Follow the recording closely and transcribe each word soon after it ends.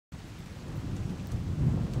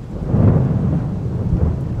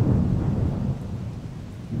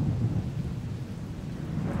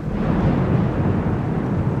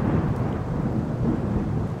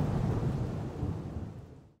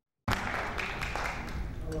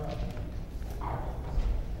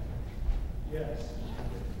Yes.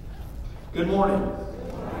 Good morning.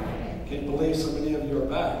 Can't believe so many of you are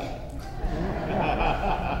back.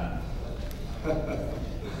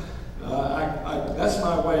 That's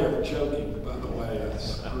my way of joking, by the way.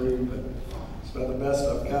 It's crude, but it's about the best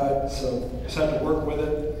I've got, so just have to work with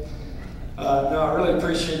it. No, I really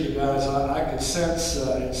appreciate you guys. I can sense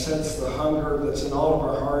the hunger that's in all of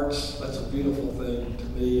our hearts. That's a beautiful thing to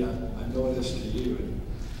me. I know it is to you.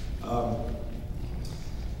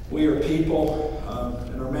 We are people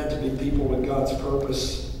and are meant to be people with God's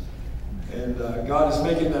purpose. And God is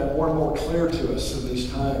making that more and more clear to us in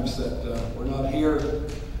these times that we're not here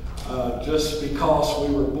just because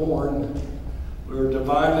we were born. We were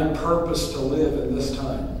divinely purposed to live in this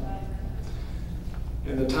time.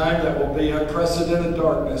 In a time that will be unprecedented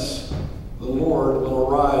darkness, the Lord will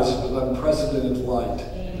arise with unprecedented light.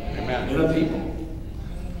 Amen. In a people.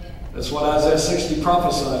 That's what Isaiah 60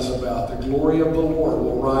 prophesies about. The glory of the Lord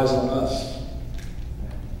will rise on us.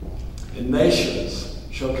 And nations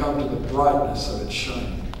shall come to the brightness of its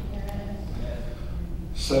shining.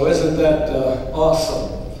 So isn't that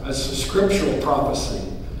awesome? That's a scriptural prophecy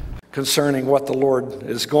concerning what the Lord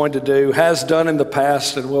is going to do, has done in the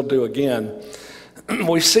past, and will do again.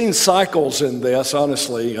 We've seen cycles in this,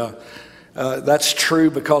 honestly. That's true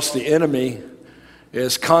because the enemy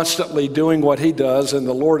is constantly doing what he does, and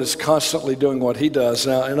the Lord is constantly doing what he does.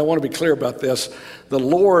 Now, and I want to be clear about this. The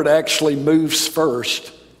Lord actually moves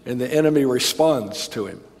first, and the enemy responds to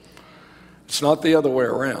him. It's not the other way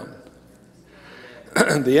around.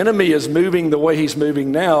 The enemy is moving the way he's moving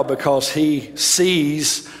now because he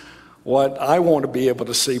sees what I want to be able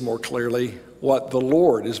to see more clearly, what the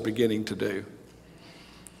Lord is beginning to do.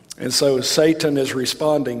 And so Satan is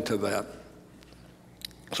responding to that.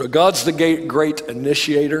 So God's the great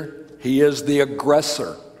initiator. He is the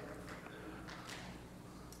aggressor.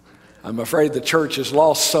 I'm afraid the church has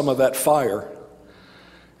lost some of that fire.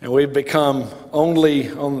 And we've become only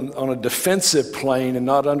on a defensive plane and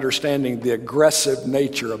not understanding the aggressive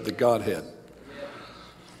nature of the Godhead.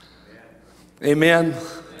 Amen?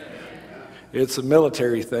 It's a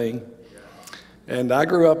military thing. And I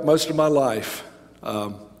grew up most of my life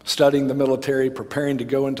studying the military, preparing to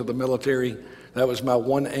go into the military. That was my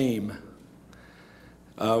one aim.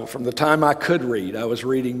 From the time I could read, I was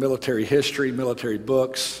reading military history, military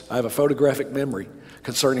books. I have a photographic memory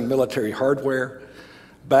concerning military hardware,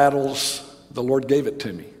 battles. The Lord gave it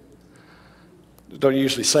to me. Don't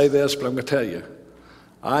usually say this, but I'm going to tell you.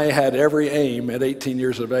 I had every aim at 18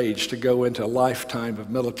 years of age to go into a lifetime of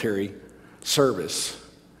military service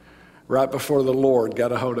right before the Lord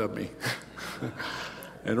got a hold of me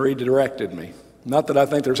and redirected me. Not that I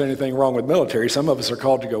think there's anything wrong with military. Some of us are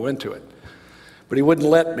called to go into it. But he wouldn't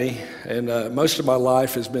let me, and most of my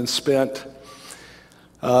life has been spent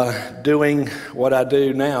doing what I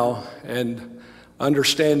do now and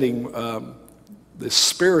understanding the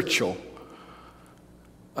spiritual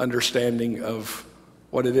understanding of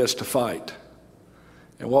what it is to fight.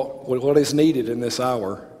 And what is needed in this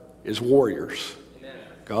hour is warriors.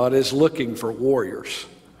 God is looking for warriors.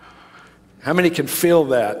 How many can feel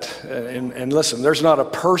that? And listen, there's not a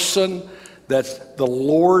person that the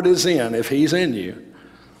Lord is in, if he's in you,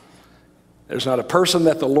 there's not a person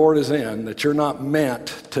that the Lord is in that you're not meant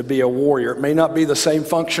to be a warrior. It may not be the same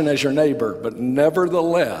function as your neighbor, but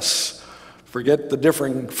nevertheless, forget the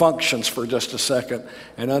differing functions for just a second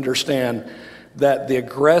and understand that the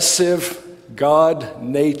aggressive God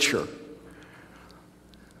nature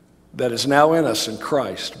that is now in us in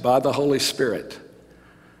Christ by the Holy Spirit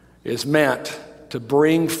is meant to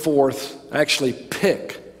bring forth, actually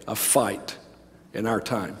pick a fight in our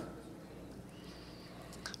time.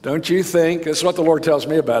 Don't you think, that's what the Lord tells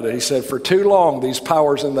me about it. He said, for too long, these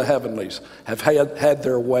powers in the heavenlies have had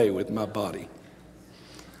their way with my body.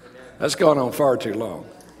 That's gone on far too long.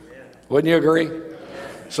 Wouldn't you agree?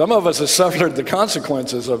 Some of us have suffered the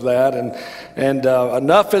consequences of that, and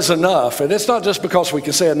enough is enough. And it's not just because we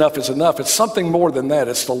can say enough is enough. It's something more than that.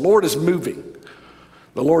 It's the Lord is moving.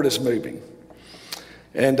 The Lord is moving.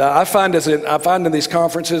 And I find in these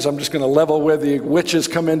conferences, I'm just going to level with you, witches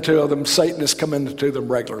come into them, Satanists come into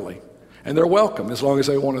them regularly. And they're welcome as long as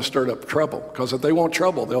they want to stir up trouble. Because if they want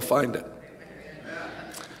trouble, they'll find it.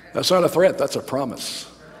 That's not a threat, that's a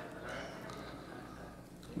promise.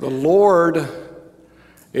 The Lord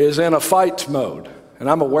is in a fight mode, and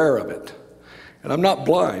I'm aware of it. And I'm not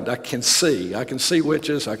blind, I can see. I can see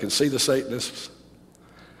witches, I can see the Satanists.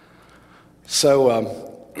 So,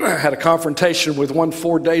 I had a confrontation with one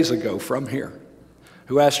 4 days ago from here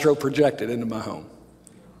who astro projected into my home.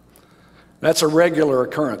 That's a regular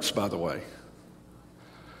occurrence, by the way.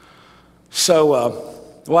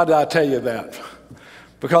 So Why did I tell you that?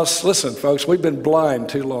 Because, listen, folks, we've been blind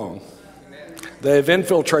too long. They've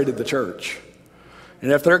infiltrated the church.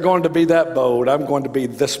 And if they're going to be that bold, I'm going to be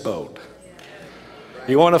this bold.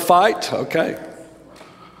 You want to fight? Okay.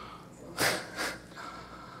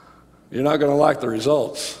 You're not going to like the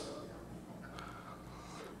results.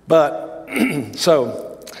 But,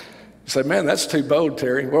 so, you say, man, that's too bold,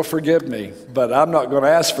 Terry. Well, forgive me. But I'm not going to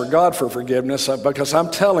ask for God for forgiveness because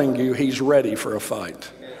I'm telling you he's ready for a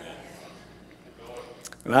fight.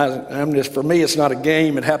 And I'm just, for me, it's not a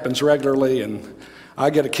game. It happens regularly, and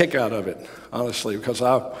I get a kick out of it, honestly, because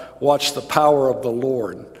I watch the power of the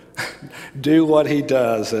Lord do what he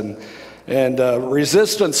does. And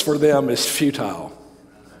resistance for them is futile.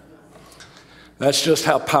 That's just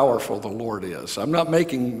how powerful the Lord is. I'm not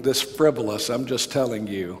making this frivolous. I'm just telling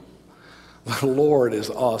you, the Lord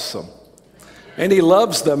is awesome. And he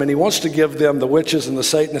loves them, and he wants to give them, the witches and the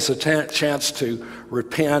Satanists, a chance to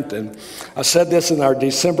repent. And I said this in our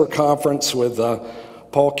December conference with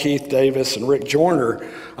Paul Keith Davis and Rick Joyner.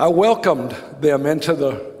 I welcomed them into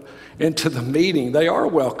the meeting. They are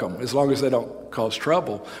welcome as long as they don't cause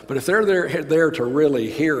trouble. But if they're there to really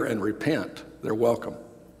hear and repent, they're welcome.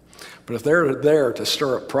 But if they're there to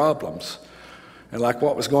stir up problems, and like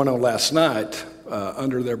what was going on last night,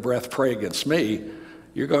 under their breath pray against me,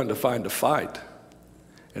 you're going to find a fight,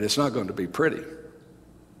 and it's not going to be pretty.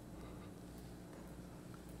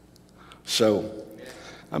 So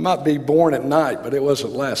I might be born at night, but it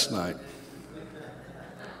wasn't last night.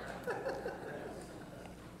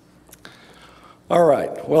 All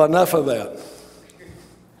right, well, enough of that.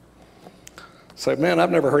 Say, man,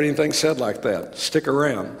 I've never heard anything said like that. Stick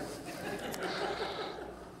around.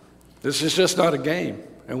 This is just not a game,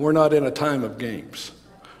 and we're not in a time of games.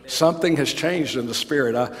 Something has changed in the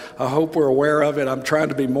spirit. I hope we're aware of it. I'm trying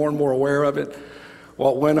to be more and more aware of it.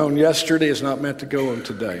 What went on yesterday is not meant to go on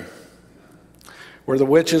today. Where the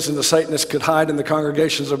witches and the Satanists could hide in the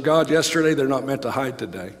congregations of God yesterday, they're not meant to hide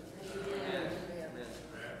today.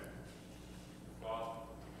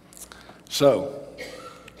 So,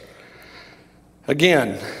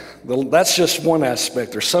 again, that's just one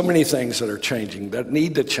aspect. There's so many things that are changing, that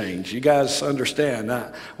need to change. You guys understand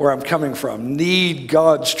where I'm coming from. Need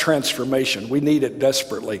God's transformation. We need it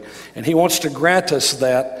desperately. And he wants to grant us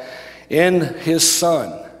that in his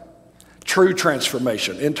Son. True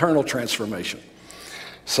transformation, internal transformation.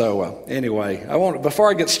 So anyway,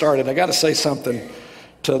 before I get started, I got to say something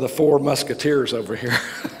to the four musketeers over here.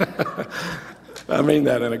 I mean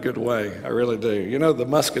that in a good way. I really do. You know, the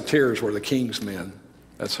musketeers were the king's men.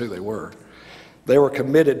 That's who they were. They were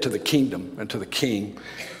committed to the kingdom and to the king.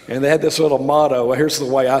 And they had this little motto. Here's the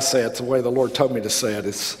way I say it. It's the way the Lord told me to say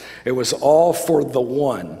it. It was all for the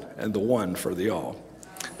one and the one for the all.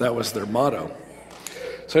 That was their motto.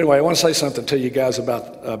 So anyway, I want to say something to you guys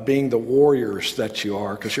about being the warriors that you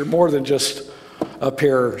are, because you're more than just up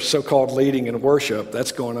here so-called leading in worship.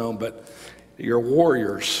 That's going on, but you're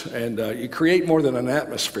warriors, and you create more than an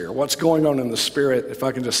atmosphere. What's going on in the spirit, if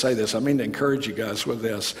I can just say this, I mean to encourage you guys with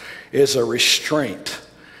this, is a restraint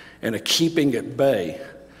and a keeping at bay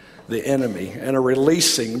the enemy, and a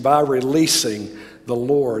releasing the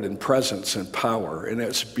Lord in presence and power, and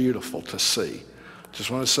it's beautiful to see.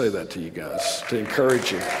 Just want to say that to you guys, to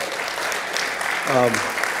encourage you.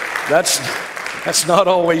 That's not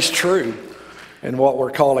always true in what we're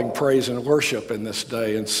calling praise and worship in this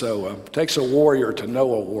day. And so it takes a warrior to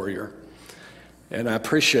know a warrior. And I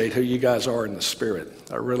appreciate who you guys are in the spirit.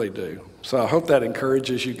 I really do. So I hope that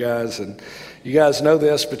encourages you guys. And you guys know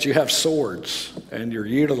this, but you have swords, and you're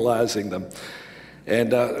utilizing them.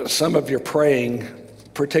 And some of you are praying,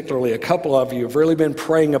 particularly a couple of you have really been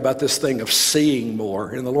praying about this thing of seeing more.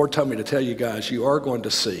 And the Lord told me to tell you guys, you are going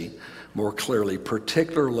to see more clearly,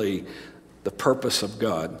 particularly the purpose of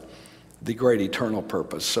God, the great eternal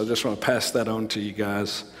purpose. So I just want to pass that on to you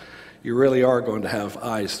guys. You really are going to have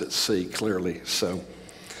eyes that see clearly. So,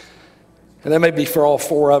 and that may be for all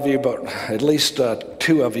four of you, but at least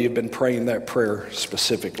two of you have been praying that prayer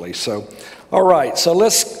specifically. So, all right. So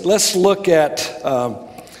let's look at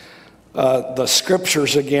the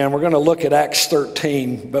scriptures again. We're going to look at Acts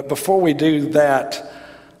 13. But before we do that,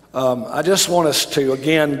 I just want us to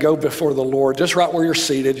again go before the Lord, just right where you're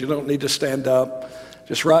seated. You don't need to stand up.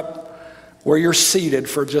 Just right where you're seated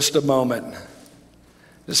for just a moment.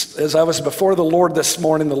 Just as I was before the Lord this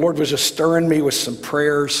morning, the Lord was just stirring me with some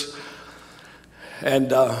prayers, and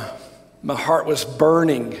my heart was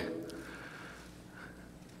burning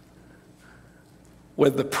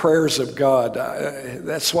with the prayers of God.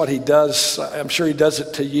 That's what he does. I'm sure he does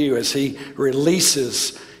it to you as he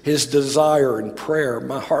releases his desire in prayer.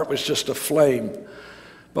 My heart was just aflame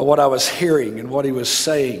by what I was hearing and what he was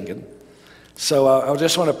saying. And so I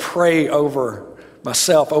just want to pray over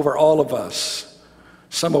myself, over all of us,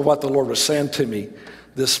 some of what the Lord was saying to me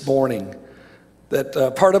this morning.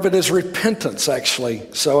 That part of it is repentance, actually.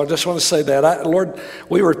 So I just want to say that. Lord,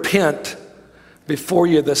 we repent before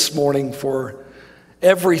you this morning for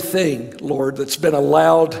everything, Lord, that's been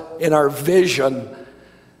allowed in our vision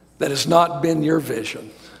that has not been your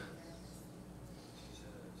vision.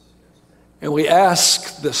 And we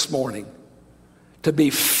ask this morning to be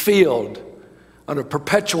filled on a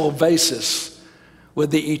perpetual basis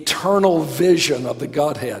with the eternal vision of the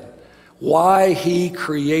Godhead, why he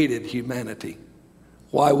created humanity,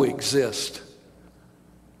 why we exist.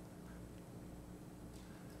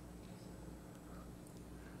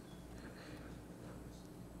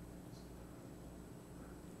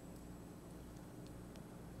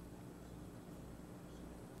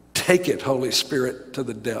 Take it, Holy Spirit, to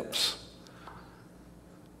the depths.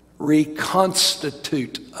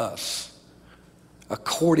 Reconstitute us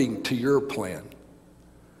according to your plan.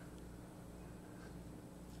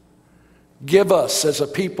 Give us as a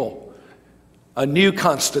people a new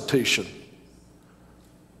constitution,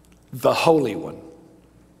 the holy one,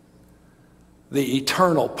 the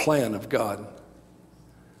eternal plan of God.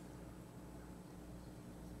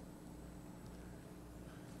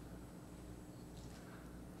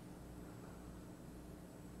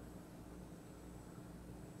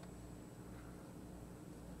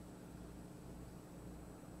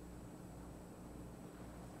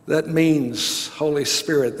 That means, Holy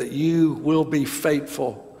Spirit, that you will be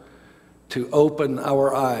faithful to open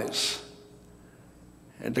our eyes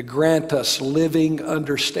and to grant us living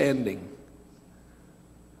understanding.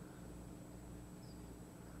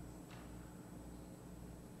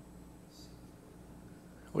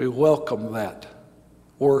 We welcome that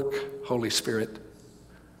work, Holy Spirit.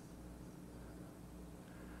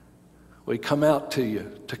 We come out to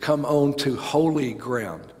you to come on to holy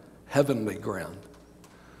ground, heavenly ground.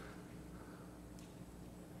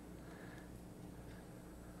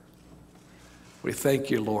 We thank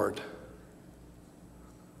you, Lord.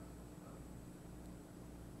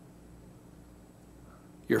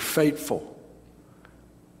 You're faithful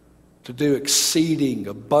to do exceeding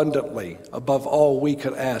abundantly above all we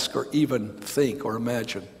could ask or even think or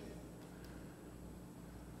imagine.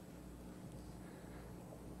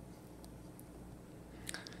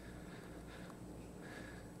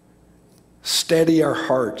 Steady our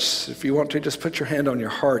hearts. If you want to, just put your hand on your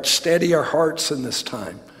heart. Steady our hearts in this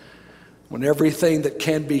time, when everything that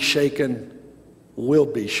can be shaken will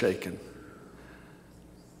be shaken,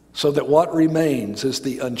 so that what remains is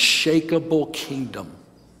the unshakable kingdom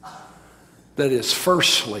that is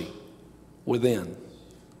firstly within.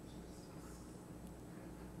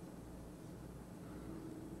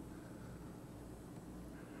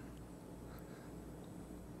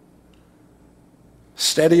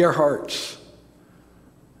 Steady our hearts.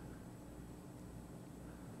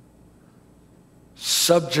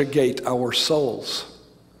 Subjugate our souls,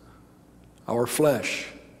 our flesh.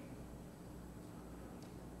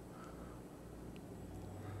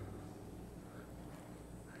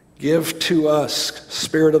 Give to us,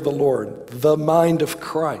 Spirit of the Lord, the mind of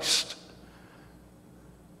Christ.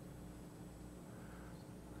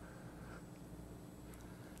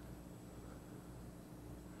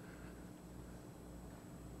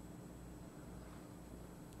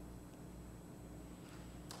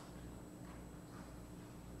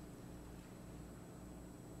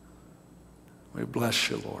 We bless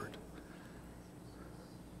you, Lord.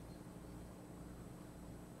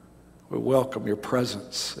 We welcome your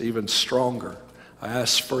presence even stronger. I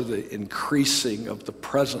ask for the increasing of the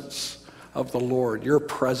presence of the Lord, your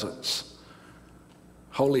presence.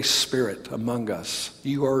 Holy Spirit among us.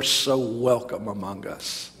 You are so welcome among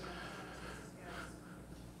us.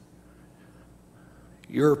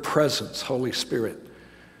 Your presence, Holy Spirit,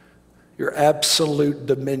 your absolute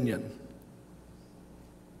dominion.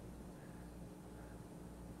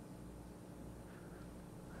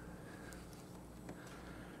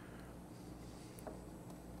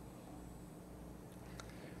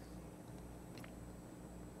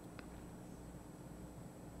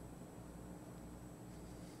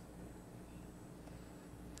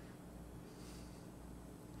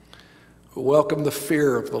 Welcome the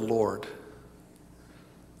fear of the Lord.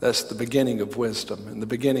 That's the beginning of wisdom and the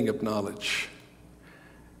beginning of knowledge.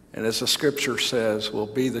 And as the scripture says, will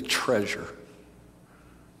be the treasure.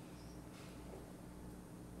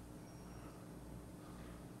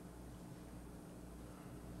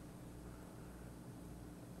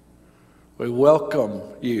 We welcome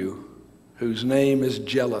you, whose name is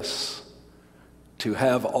jealous, to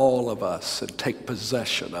have all of us and take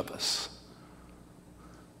possession of us.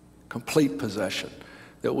 Complete possession.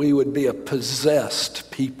 That we would be a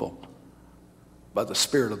possessed people by the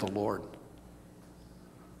Spirit of the Lord.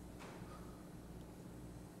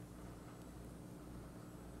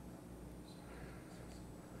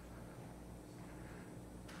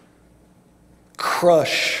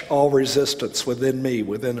 Crush all resistance within me,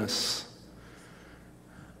 within us.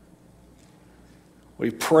 We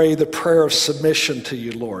pray the prayer of submission to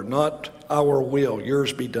you, Lord. Not our will,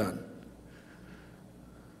 yours be done.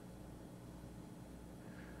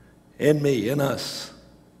 In me, in us,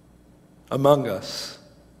 among us,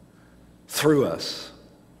 through us.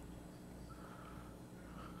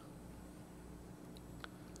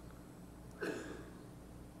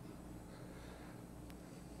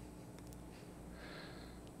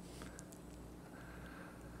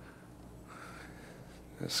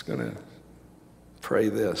 Just going to pray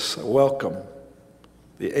this. Welcome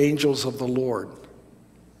the angels of the Lord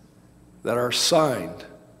that are assigned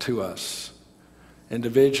to us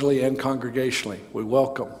individually and congregationally. We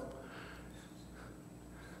welcome.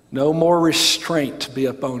 No more restraint to be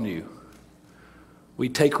upon you. We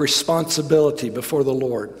take responsibility before the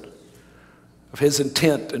Lord of his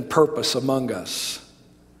intent and purpose among us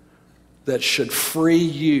that should free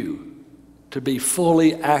you to be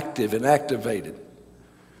fully active and activated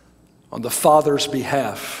on the Father's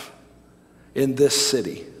behalf in this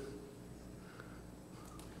city.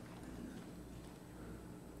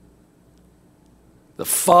 The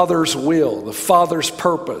Father's will, the Father's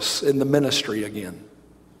purpose in the ministry again,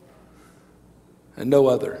 and no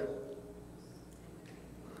other.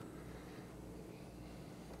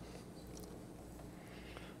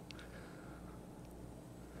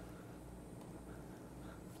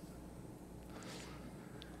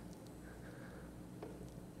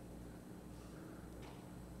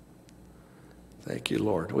 Thank you,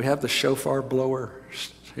 Lord. We have the shofar blower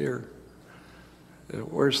here.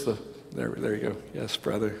 Where's the, there you go. Yes,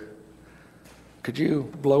 brother. Could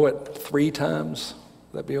you blow it 3 times?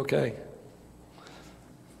 Would that be okay?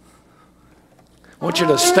 I want you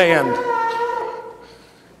to stand.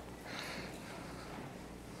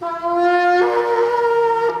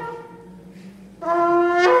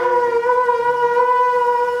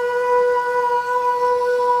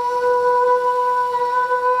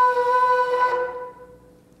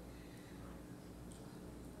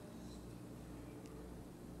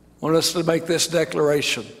 I want us to make this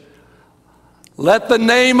declaration. Let the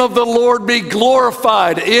name of the Lord be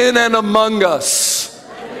glorified in and among us.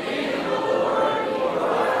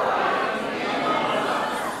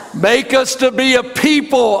 Make us to be a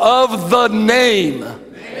people of the name.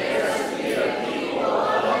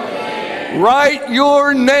 Write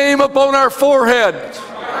your name upon our forehead.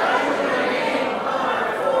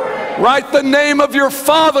 Write the name of your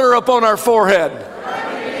Father upon our forehead.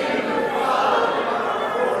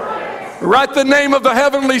 Write the name of the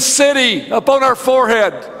heavenly city upon our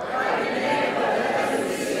forehead.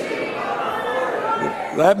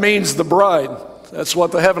 That means the bride. That's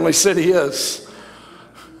what the heavenly city is.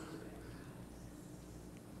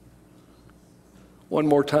 One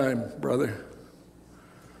more time, brother.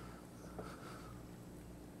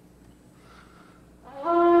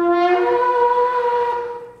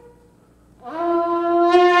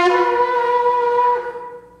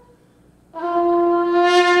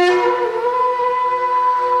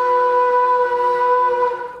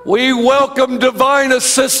 We welcome divine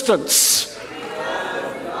assistance.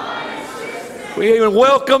 We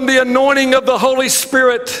welcome the anointing of the Holy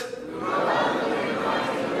Spirit.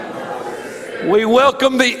 We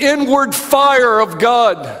welcome the inward fire of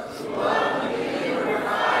God.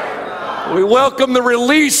 We welcome the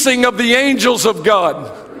releasing of the angels of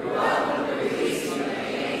God.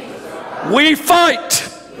 We fight.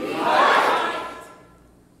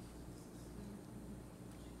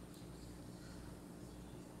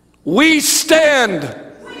 We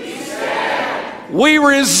stand. We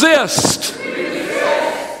resist.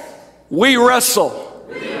 We wrestle.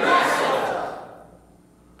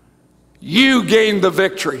 You gain the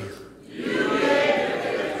victory.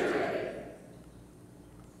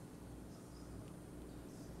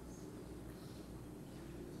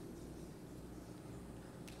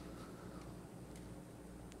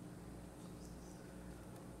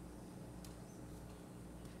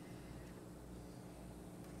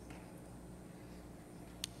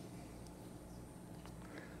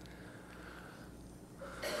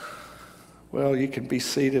 Well, you can be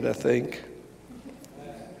seated, I think.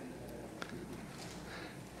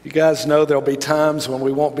 You guys know there'll be times when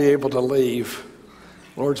we won't be able to leave.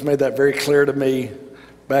 The Lord's made that very clear to me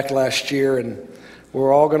back last year, and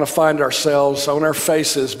We're all going to find ourselves on our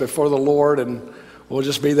faces before the Lord, and we'll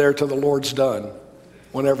just be there till the Lord's done,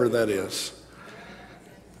 whenever that is.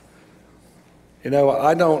 You know,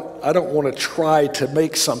 I don't want to try to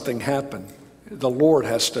make something happen. The Lord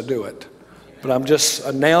has to do it. But I'm just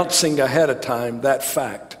announcing ahead of time that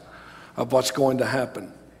fact of what's going to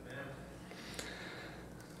happen.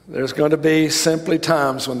 There's going to be simply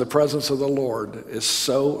times when the presence of the Lord is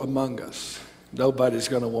so among us. Nobody's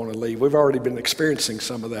going to want to leave. We've already been experiencing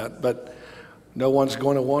some of that, but no one's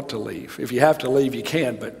going to want to leave. If you have to leave, you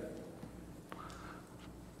can, but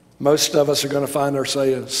most of us are going to find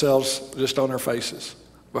ourselves just on our faces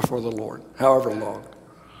before the Lord, however long.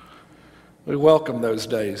 We welcome those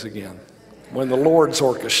days again, when the Lord's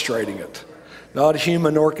orchestrating it, not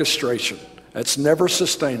human orchestration. That's never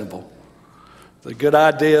sustainable. The good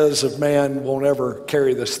ideas of man won't ever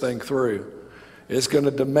carry this thing through. It's going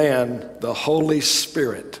to demand the Holy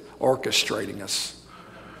Spirit orchestrating us.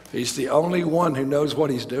 He's the only one who knows what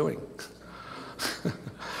he's doing.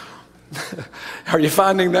 Are you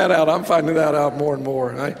finding that out? I'm finding that out more and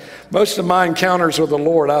more. Most of my encounters with the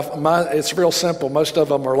Lord, it's real simple. Most of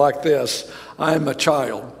them are like this. I am a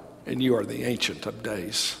child, and you are the Ancient of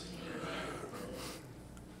Days.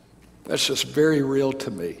 That's just very real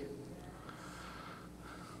to me.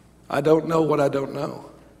 I don't know what I don't know.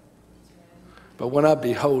 But when I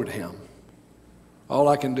behold him, all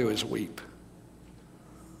I can do is weep.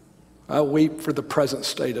 I weep for the present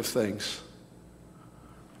state of things.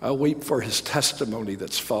 I weep for his testimony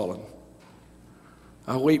that's fallen.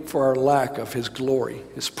 I weep for our lack of his glory,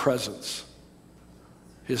 his presence,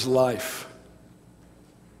 his life.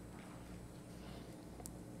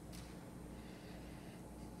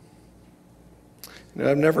 You know,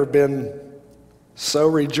 I've never been so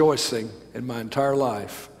rejoicing in my entire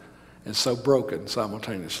life and so broken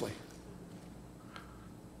simultaneously.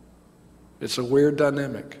 It's a weird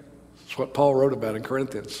dynamic. It's what Paul wrote about in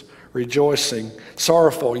Corinthians. Rejoicing,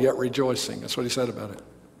 sorrowful yet rejoicing. That's what he said about it.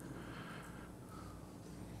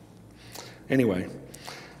 Anyway,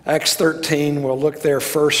 Acts 13, we'll look there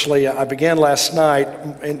firstly. I began last night,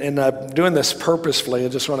 and I'm doing this purposefully. I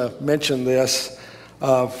just want to mention this.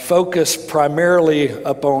 Focus primarily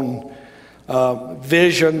upon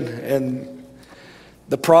vision and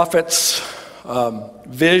the prophets,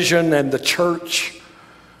 vision and the church.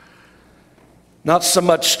 Not so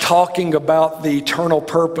much talking about the eternal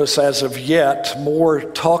purpose as of yet, more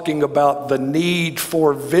talking about the need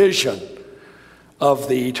for vision of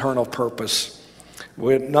the eternal purpose.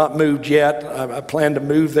 We're not moved yet. I plan to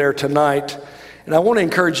move there tonight. And I want to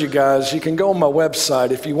encourage you guys, you can go on my website.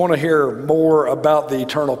 If you want to hear more about the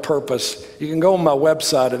eternal purpose, you can go on my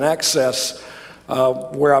website and access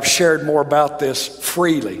where I've shared more about this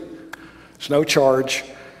freely. It's no charge.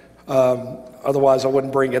 Otherwise, I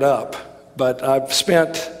wouldn't bring it up. But I've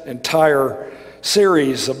spent entire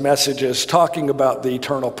series of messages talking about the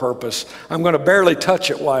eternal purpose. I'm going to barely touch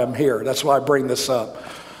it while I'm here. That's why I bring this up.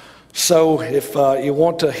 So if you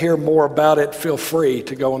want to hear more about it, feel free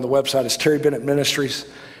to go on the website. It's Terry Bennett Ministries.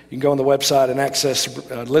 You can go on the website and access,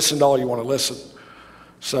 listen to all you want to listen.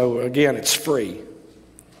 So again, it's free.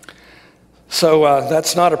 So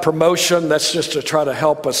that's not a promotion. That's just to try to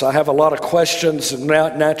help us. I have a lot of questions, and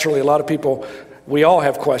naturally a lot of people, we all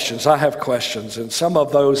have questions. I have questions, and some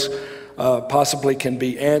of those possibly can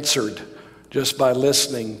be answered just by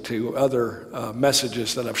listening to other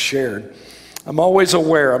messages that I've shared. I'm always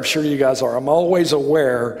aware, I'm sure you guys are, I'm always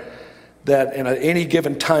aware that in any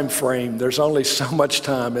given time frame, there's only so much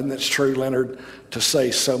time, and that's true, Leonard, to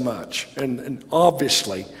say so much. And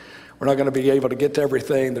obviously, we're not going to be able to get to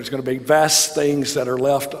everything. There's going to be vast things that are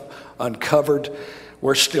left uncovered.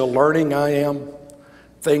 We're still learning, I am.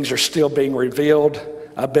 Things are still being revealed.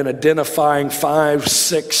 I've been identifying 5,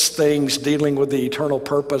 6 things dealing with the eternal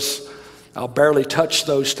purpose. I'll barely touch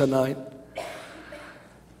those tonight.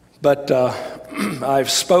 But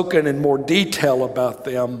I've spoken in more detail about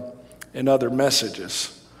them in other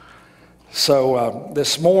messages. So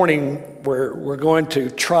this morning, we're going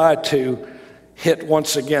to try to hit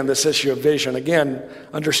once again this issue of vision. Again,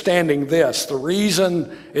 understanding this, the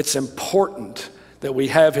reason it's important that we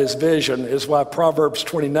have his vision is why Proverbs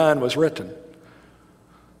 29 was written.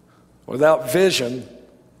 Without vision,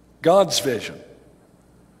 God's vision,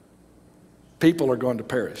 people are going to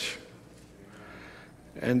perish.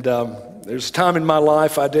 And there's a time in my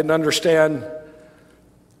life I didn't understand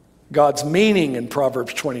God's meaning in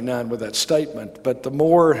Proverbs 29 with that statement. But the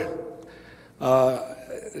more,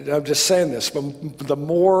 I'm just saying this, but the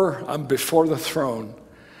more I'm before the throne,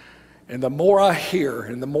 and the more I hear,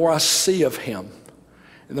 and the more I see of him,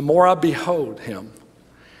 and the more I behold him,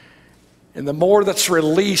 and the more that's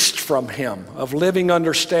released from him of living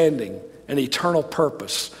understanding and eternal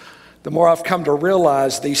purpose, the more I've come to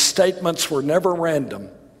realize these statements were never random.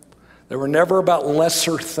 They were never about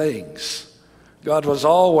lesser things. God was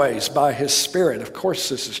always, by his Spirit, of course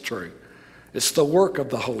this is true. It's the work of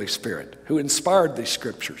the Holy Spirit who inspired these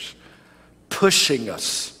scriptures, pushing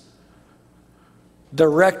us,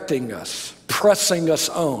 directing us, pressing us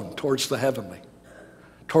on towards the heavenly,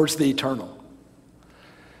 towards the eternal.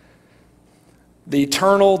 The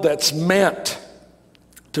eternal that's meant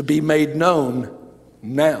to be made known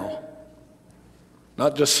now,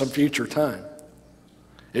 not just some future time.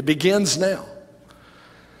 It begins now.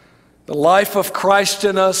 The life of Christ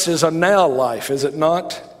in us is a now life, is it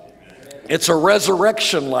not? It's a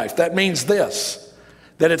resurrection life. That means this,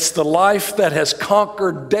 that it's the life that has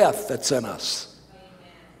conquered death that's in us.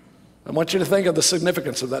 I want you to think of the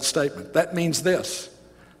significance of that statement. That means this,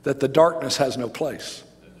 that the darkness has no place.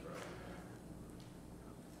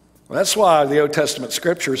 Well, that's why the Old Testament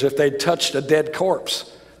scriptures, if they'd touched a dead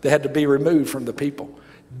corpse, they had to be removed from the people.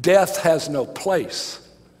 Death has no place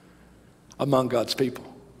among God's people.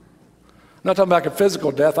 I'm not talking about a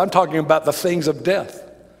physical death. I'm talking about the things of death.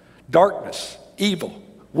 Darkness, evil,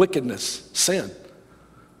 wickedness, sin.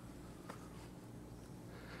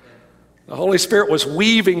 The Holy Spirit was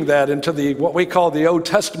weaving that into what we call the Old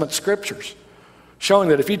Testament scriptures, showing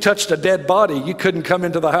that if you touched a dead body, you couldn't come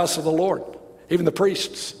into the house of the Lord. Even the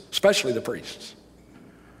priests, especially the priests.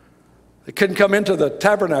 They couldn't come into the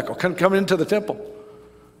tabernacle, couldn't come into the temple.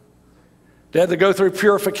 They had to go through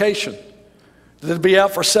purification. They'd be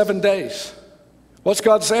out for 7 days. What's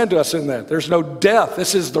God saying to us in that? There's no death.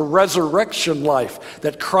 This is the resurrection life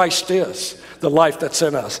that Christ is, the life that's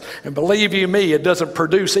in us. And believe you me, it doesn't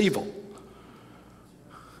produce evil.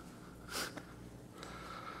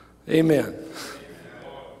 Amen.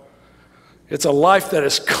 It's a life that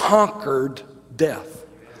has conquered death.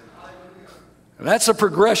 And that's a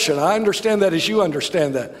progression. I understand that as you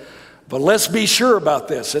understand that. But let's be sure about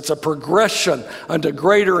this. It's a progression unto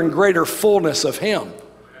greater and greater fullness of him.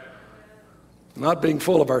 Not being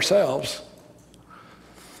full of ourselves.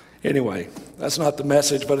 Anyway, that's not the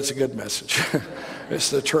message, but it's a good message. It's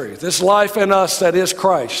the truth. This life in us that is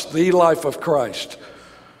Christ, the life of Christ,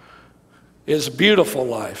 is a beautiful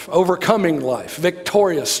life, overcoming life,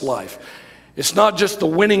 victorious life. It's not just the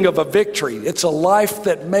winning of a victory. It's a life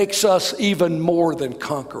that makes us even more than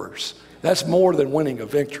conquerors. That's more than winning a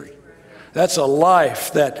victory. That's a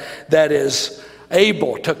life that is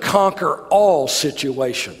able to conquer all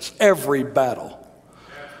situations, every battle.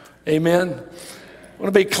 Amen? I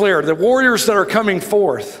want to be clear. The warriors that are coming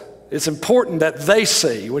forth, it's important that they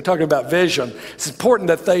see. We're talking about vision. It's important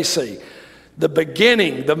that they see. The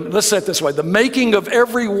beginning, let's say it this way, the making of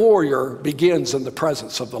every warrior begins in the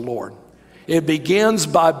presence of the Lord. It begins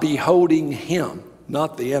by beholding him,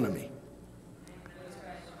 not the enemy.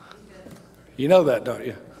 You know that, don't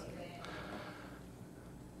you?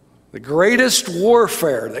 The greatest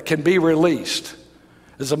warfare that can be released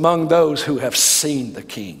is among those who have seen the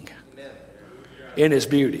King in his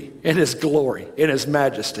beauty, in his glory, in his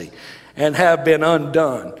majesty, and have been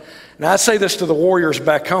undone. And I say this to the warriors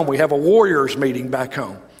back home. We have a warriors meeting back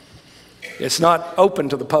home. It's not open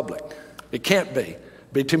to the public. It can't be.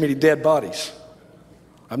 Be too many dead bodies.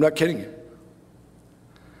 I'm not kidding you.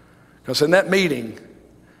 Because in that meeting,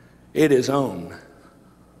 it is own.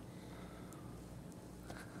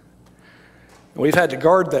 We've had to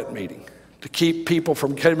guard that meeting to keep people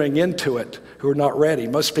from coming into it who are not ready.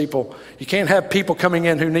 Most people, you can't have people coming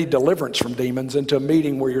in who need deliverance from demons into a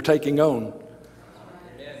meeting where you're taking own.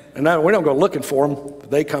 And now we don't go looking for them,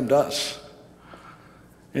 they come to us.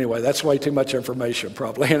 Anyway, that's way too much information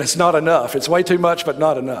probably, and it's not enough. It's way too much, but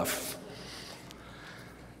not enough.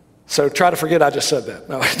 So try to forget I just said that.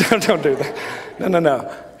 No, don't do that.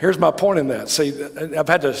 No. Here's my point in that. See, I've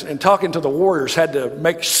had to, in talking to the warriors, had to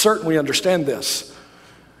make certain we understand this.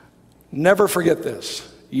 Never forget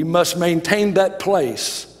this. You must maintain that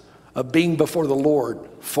place of being before the Lord,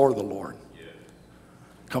 for the Lord.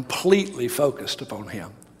 Completely focused upon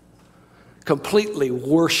him. Completely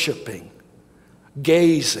worshiping,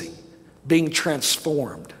 gazing, being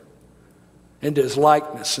transformed into his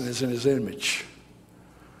likeness and in his image.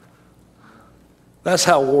 That's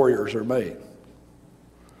how warriors are made.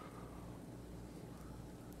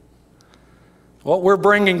 What we're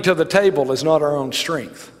bringing to the table is not our own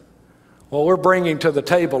strength. What we're bringing to the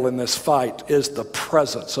table in this fight is the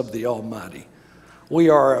presence of the Almighty. We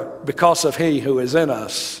are, because of he who is in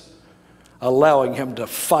us, allowing him to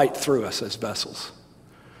fight through us as vessels.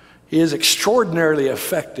 He is extraordinarily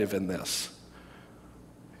effective in this,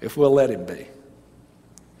 if we'll let him be.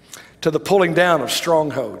 To the pulling down of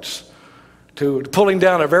strongholds, to the pulling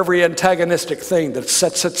down of every antagonistic thing that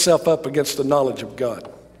sets itself up against the knowledge of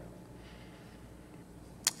God.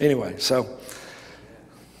 Anyway, so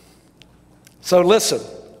listen.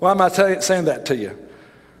 Why am I saying that to you?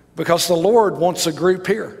 Because the Lord wants a group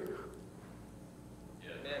here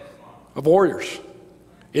of warriors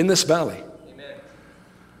in this valley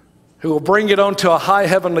who will bring it onto a high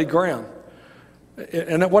heavenly ground.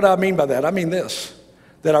 And what I mean by that, I mean this,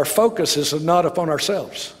 that our focus is not upon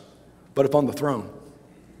ourselves, but upon the throne.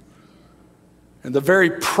 And the very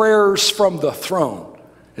prayers from the throne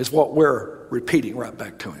is what we're repeating right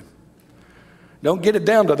back to him. Don't get it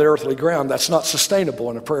down to the earthly ground. That's not sustainable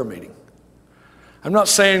in a prayer meeting. I'm not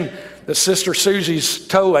saying that Sister Susie's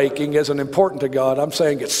toe aching isn't important to God. I'm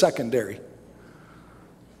saying it's secondary.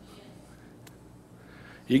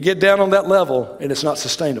 You get down on that level and it's not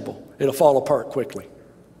sustainable. It'll fall apart quickly.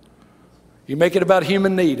 You make it about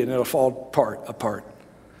human need and it'll fall apart.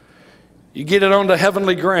 You get it onto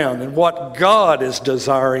heavenly ground and what God is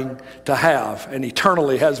desiring to have and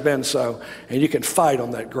eternally has been so, and you can fight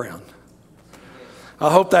on that ground. I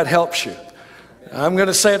hope that helps you. I'm going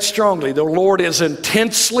to say it strongly. The Lord is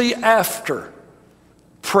intensely after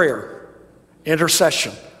prayer,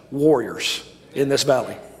 intercession, warriors in this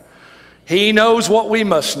valley. He knows what we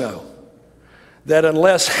must know, that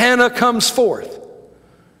unless Hannah comes forth,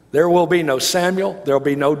 there will be no Samuel, there will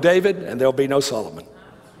be no David, and there will be no Solomon.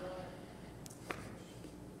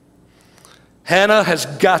 Hannah has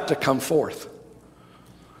got to come forth.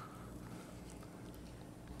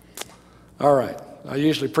 All right. I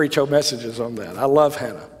usually preach whole messages on that. I love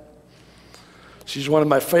Hannah. She's one of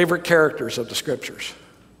my favorite characters of the scriptures.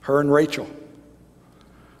 Her and Rachel.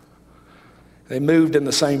 They moved in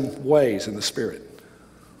the same ways in the spirit.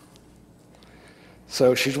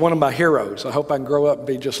 So she's one of my heroes. I hope I can grow up and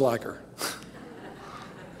be just like her.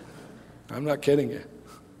 I'm not kidding you.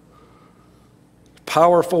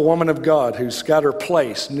 Powerful woman of God who's got her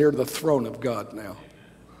place near the throne of God now.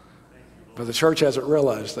 But the church hasn't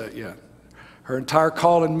realized that yet. Her entire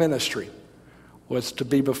call in ministry was to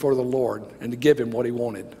be before the Lord and to give him what he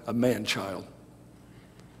wanted, a man-child.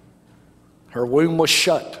 Her womb was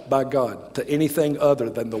shut by God to anything other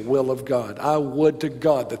than the will of God. I would to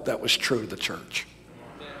God that that was true of the church.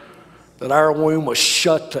 That our womb was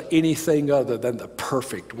shut to anything other than the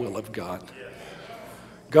perfect will of God.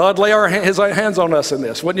 God lay his hands on us in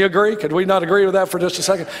this. Wouldn't you agree? Could we not agree with that for just a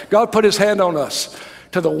second? God put his hand on us.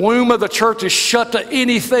 To the womb of the church is shut to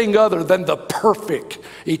anything other than the perfect,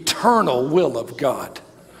 eternal will of God.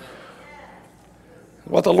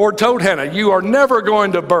 What the Lord told Hannah, you are never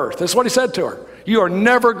going to birth. That's what he said to her. You are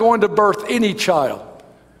never going to birth any child.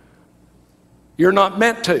 You're not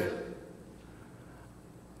meant to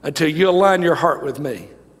until you align your heart with me.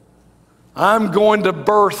 I'm going to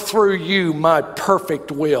birth through you my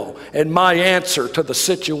perfect will and my answer to the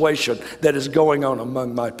situation that is going on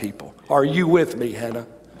among my people. Are you with me, Hannah?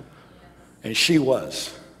 And she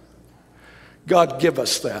was. God, give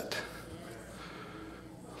us that.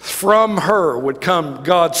 From her would come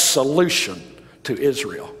God's solution to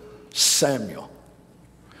Israel, Samuel,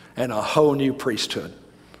 and a whole new priesthood.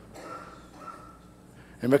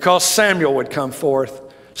 And because Samuel would come forth,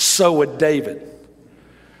 so would David.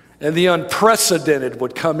 And the unprecedented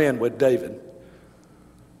would come in with David.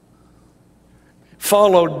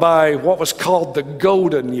 Followed by what was called the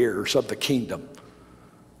golden years of the kingdom,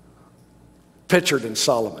 pictured in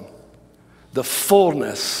Solomon. The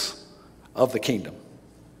fullness of the kingdom.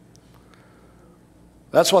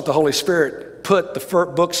 That's what the Holy Spirit put the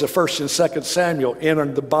books of 1st and 2nd Samuel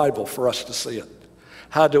in the Bible for us to see it.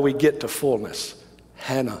 How do we get to fullness?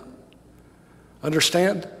 Hannah.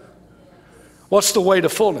 Understand? What's the way to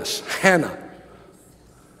fullness? Hannah.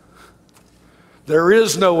 There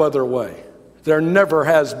is no other way. There never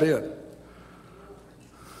has been.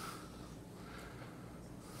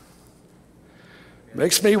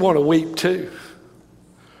 Makes me want to weep too.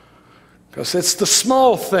 Because it's the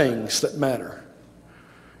small things that matter.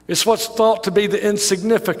 It's what's thought to be the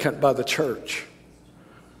insignificant by the church.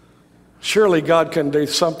 Surely God can do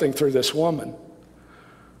something through this woman.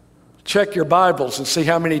 Check your Bibles and see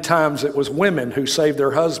how many times it was women who saved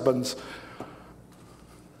their husbands.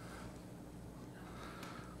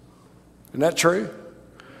 Isn't that true?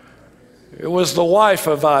 It was the wife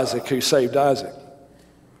of Isaac who saved Isaac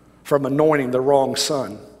from anointing the wrong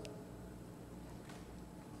son.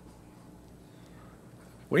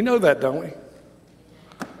 We know that, don't we?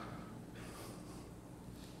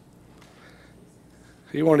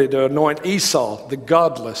 He wanted to anoint Esau, the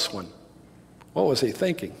godless one. What was he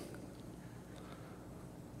thinking?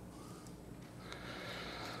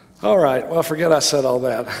 All right, well, forget I said all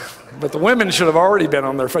that. But the women should have already been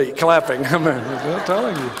on their feet clapping. I'm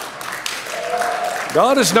telling you.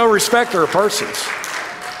 God is no respecter of persons.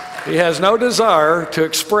 He has no desire to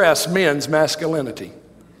express men's masculinity.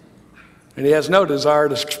 And he has no desire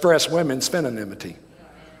to express women's femininity.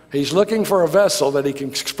 He's looking for a vessel that he can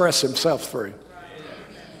express himself through.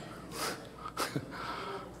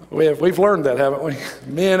 We've learned that, haven't we?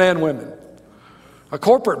 Men and women. A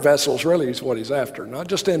corporate vessel is really what he's after, not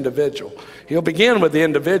just individual. He'll begin with the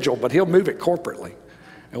individual, but he'll move it corporately.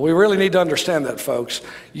 And we really need to understand that, folks.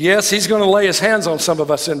 Yes, he's going to lay his hands on some of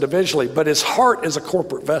us individually, but his heart is a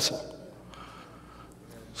corporate vessel.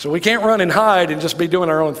 So we can't run and hide and just be doing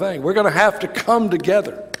our own thing. We're going to have to come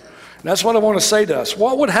together. And that's what I want to say to us.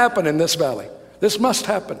 What would happen in this valley? This must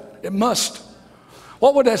happen. It must.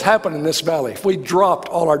 What would happen in this valley if we dropped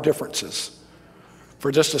all our differences for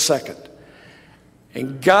just a second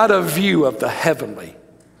and got a view of the heavenly?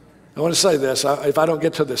 I want to say this. If I don't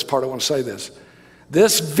get to this part, I want to say this.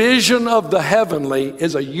 This vision of the heavenly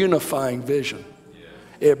is a unifying vision.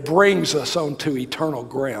 It brings us onto eternal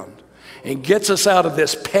ground and gets us out of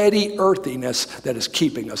this petty earthiness that is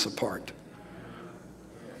keeping us apart.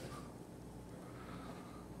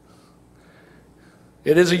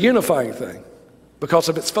 It is a unifying thing because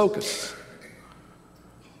of its focus.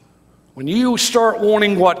 When you start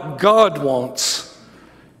wanting what God wants,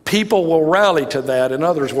 people will rally to that and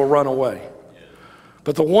others will run away.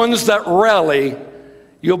 But the ones that rally,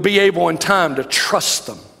 you'll be able in time to trust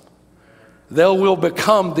them. They will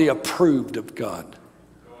become the approved of God.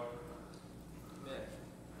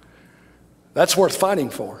 That's worth fighting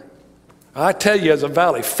for. I tell you, as a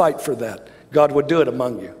valley, fight for that. God would do it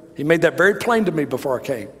among you. He made that very plain to me before I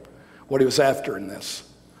came, what he was after in this.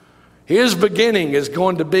 His beginning is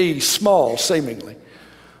going to be small, seemingly,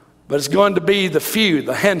 but it's going to be the few,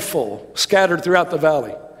 the handful, scattered throughout the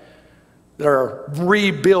valley that are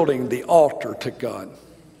rebuilding the altar to God.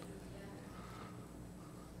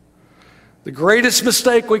 The greatest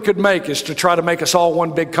mistake we could make is to try to make us all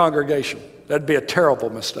one big congregation. That'd be a terrible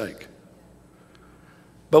mistake.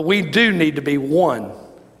 But we do need to be one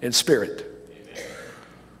in spirit.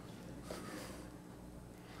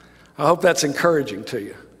 I hope that's encouraging to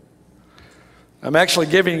you. I'm actually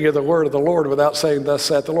giving you the word of the Lord without saying, thus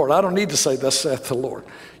saith the Lord. I don't need to say, thus saith the Lord.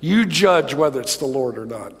 You judge whether it's the Lord or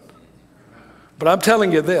not. But I'm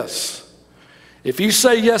telling you this. If you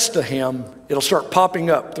say yes to him, it'll start popping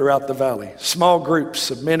up throughout the valley. Small groups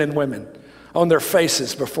of men and women on their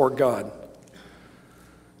faces before God.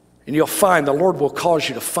 And you'll find the Lord will cause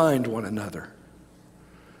you to find one another.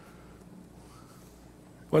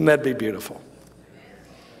 Wouldn't that be beautiful?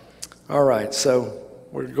 All right, so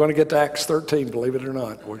we're going to get to Acts 13, believe it or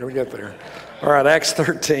not. We're going to get there. All right, Acts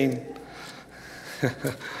 13,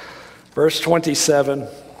 verse 27.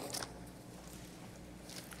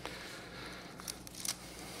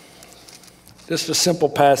 Just a simple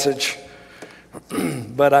passage,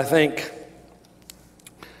 but I think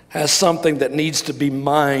has something that needs to be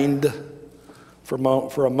mined for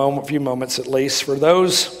a moment, few moments at least. For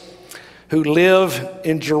those who live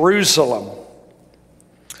in Jerusalem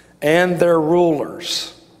and their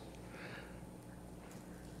rulers,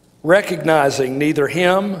 recognizing neither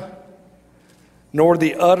him nor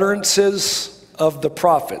the utterances of the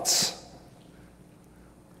prophets,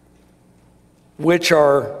 which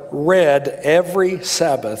are read every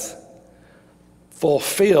Sabbath,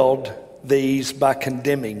 fulfilled these by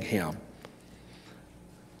condemning him.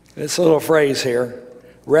 This little phrase here,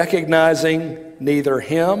 recognizing neither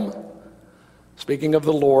him, speaking of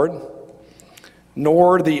the Lord,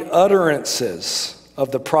 nor the utterances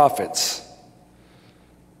of the prophets.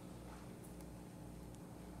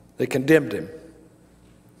 They condemned him.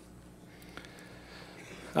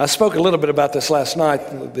 I spoke a little bit about this last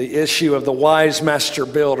night, the issue of the wise master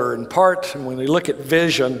builder. In part, when we look at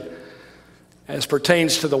vision as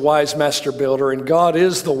pertains to the wise master builder, and God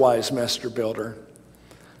is the wise master builder.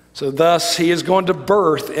 So thus, he is going to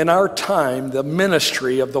birth in our time the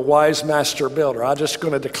ministry of the wise master builder. I'm just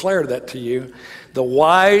going to declare that to you. The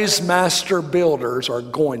wise master builders are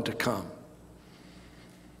going to come.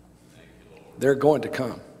 They're going to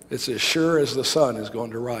come. It's as sure as the sun is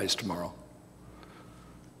going to rise tomorrow.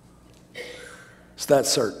 It's that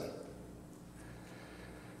certain.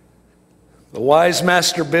 The wise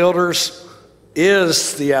master builders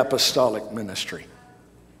is the apostolic ministry.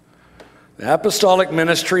 The apostolic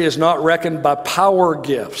ministry is not reckoned by power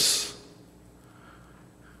gifts.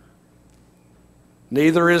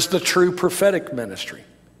 Neither is the true prophetic ministry,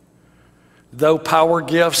 though power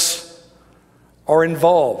gifts are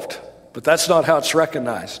involved, but that's not how it's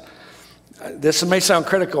recognized. This may sound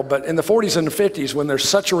critical, but in the 40s and the 50s, when there's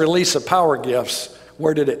such a release of power gifts,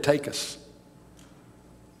 where did it take us?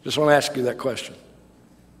 Just want to ask you that question.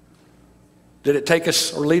 Did it take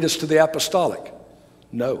us or lead us to the apostolic?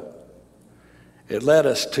 No. It led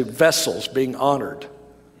us to vessels being honored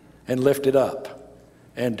and lifted up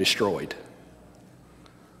and destroyed.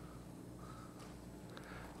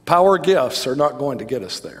 Power gifts are not going to get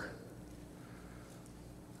us there.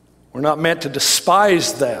 We're not meant to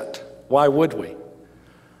despise that. Why would we?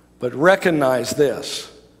 But recognize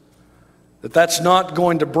this, that that's not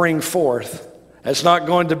going to bring forth, it's not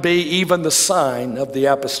going to be even the sign of the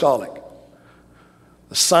apostolic.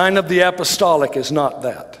 The sign of the apostolic is not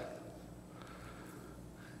that.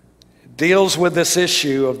 It deals with this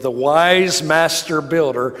issue of the wise master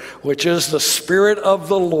builder, which is the Spirit of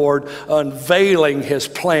the Lord unveiling his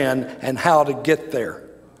plan and how to get there.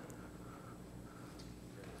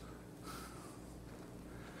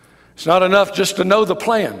 It's not enough just to know the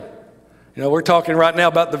plan. You know, we're talking right now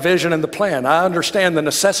about the vision and the plan. I understand the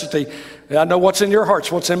necessity. I know what's in your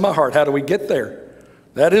hearts, what's in my heart. How do we get there?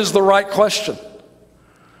 That is the right question.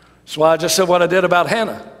 That's why I just said what I did about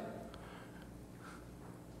Hannah.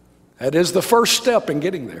 That is the first step in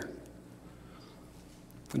getting there.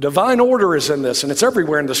 The divine order is in this, and it's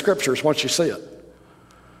everywhere in the scriptures once you see it.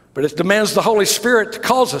 But it demands the Holy Spirit to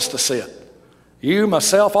cause us to see it. You,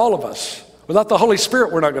 myself, all of us. Without the Holy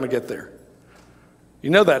Spirit, we're not going to get there. You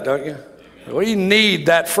know that, don't you? We need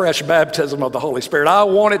that fresh baptism of the Holy Spirit. I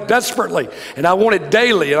want it desperately, and I want it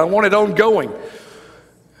daily, and I want it ongoing.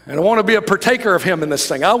 And I want to be a partaker of Him in this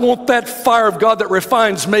thing. I want that fire of God that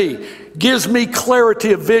refines me, gives me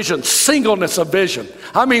clarity of vision, singleness of vision.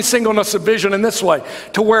 I mean singleness of vision in this way,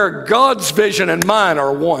 to where God's vision and mine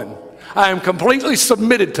are one. I am completely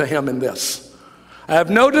submitted to Him in this. I have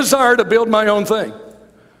no desire to build my own thing.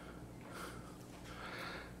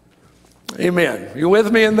 Amen. You with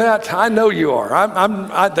me in that? I know you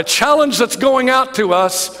are. The challenge that's going out to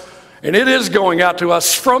us, and it is going out to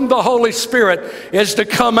us from the Holy Spirit, is to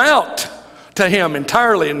come out to Him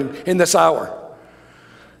entirely in this hour.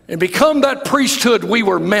 And become that priesthood we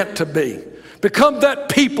were meant to be. Become that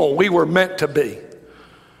people we were meant to be.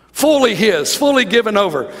 Fully His, fully given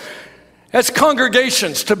over. As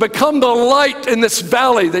congregations, to become the light in this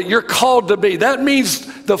valley that you're called to be. That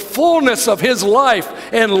means the fullness of His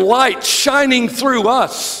life and light shining through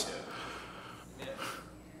us.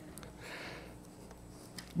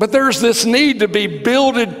 But there's this need to be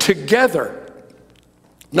builded together.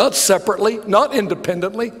 Not separately, not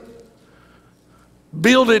independently.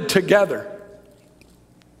 Builded together.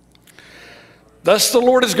 Thus the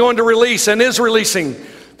Lord is going to release and is releasing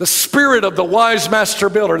the spirit of the wise master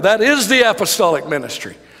builder. That is the apostolic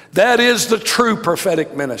ministry. That is the true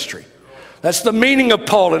prophetic ministry. That's the meaning of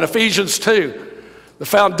Paul in Ephesians 2. The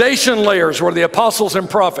foundation layers were the apostles and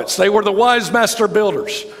prophets. They were the wise master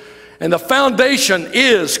builders. And the foundation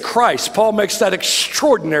is Christ. Paul makes that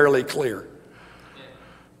extraordinarily clear.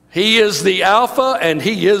 He is the Alpha and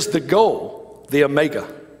He is the goal, the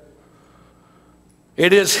Omega.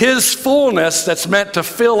 It is His fullness that's meant to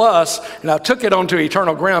fill us, and I took it onto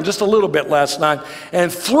eternal ground just a little bit last night,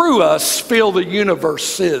 and through us fill the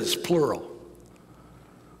universes, plural.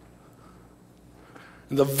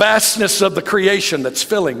 And the vastness of the creation that's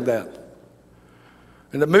filling that.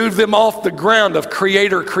 And to move them off the ground of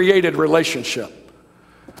creator-created relationship.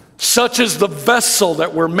 Such is the vessel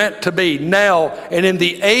that we're meant to be now and in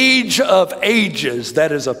the age of ages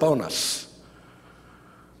that is upon us.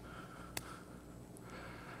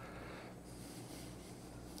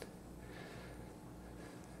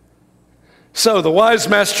 So the wise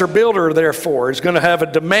master builder, therefore, is going to have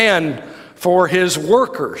a demand for his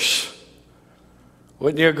workers.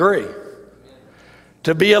 Wouldn't you agree?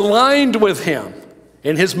 To be aligned with him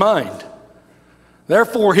in his mind.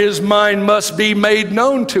 Therefore, his mind must be made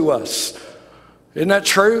known to us. Isn't that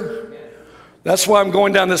true? That's why I'm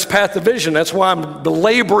going down this path of vision. That's why I'm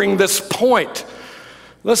belaboring this point.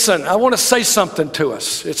 Listen, I want to say something to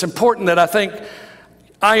us. It's important that I think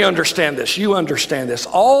I understand this, you understand this.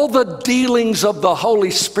 All the dealings of the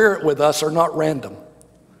Holy Spirit with us are not random.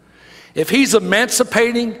 If He's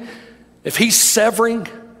emancipating, if He's severing,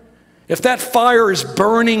 if that fire is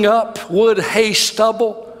burning up wood, hay,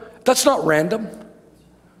 stubble, that's not random.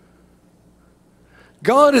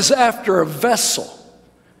 God is after a vessel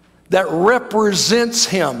that represents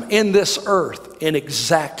Him in this earth in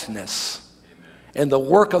exactness. And the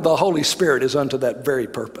work of the Holy Spirit is unto that very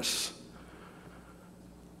purpose.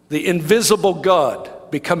 The invisible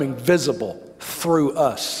God becoming visible through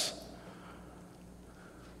us.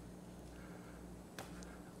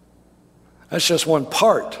 That's just one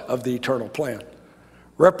part of the eternal plan.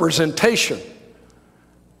 Representation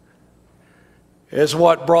is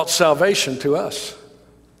what brought salvation to us.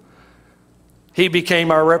 He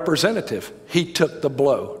became our representative. He took the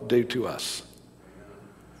blow due to us.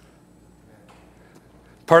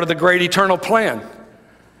 Part of the great eternal plan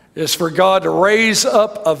is for God to raise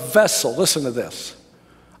up a vessel, listen to this,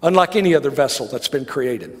 unlike any other vessel that's been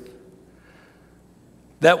created,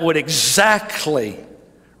 that would exactly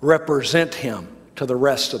represent him to the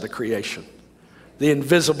rest of the creation. The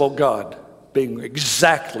invisible God being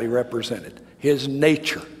exactly represented, his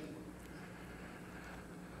nature.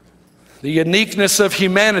 The uniqueness of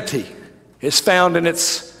humanity is found in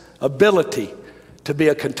its ability to be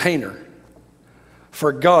a container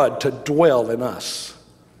for God to dwell in us.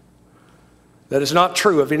 That is not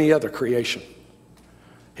true of any other creation.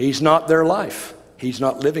 He's not their life. He's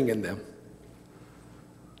not living in them.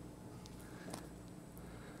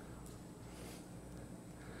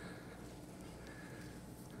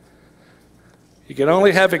 You can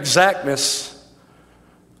only have exactness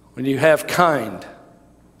when you have kind.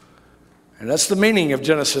 And that's the meaning of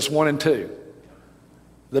Genesis 1 and 2.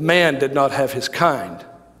 The man did not have his kind,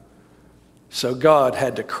 so God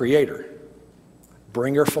had to create her,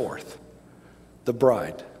 bring her forth, the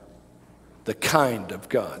bride, the kind of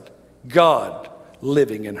God, God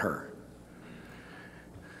living in her.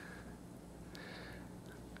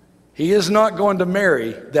 He is not going to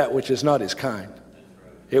marry that which is not his kind.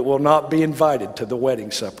 It will not be invited to the wedding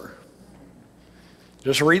supper.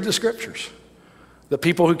 Just read the scriptures. The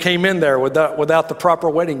people who came in there without the proper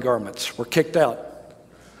wedding garments were kicked out.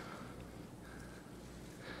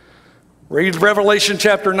 Read Revelation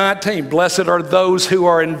chapter 19. Blessed are those who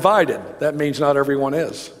are invited. That means not everyone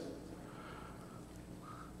is.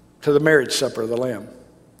 To the marriage supper of the Lamb.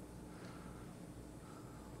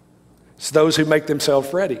 It's those who make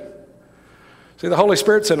themselves ready. See, the Holy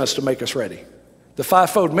Spirit's in us to make us ready. The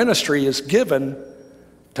fivefold ministry is given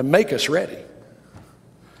to make us ready.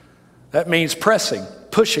 That means pressing,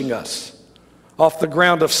 pushing us off the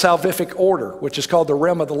ground of salvific order, which is called the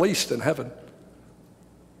realm of the least in heaven.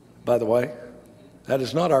 By the way, that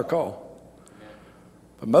is not our call.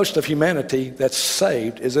 But most of humanity that's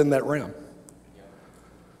saved is in that realm.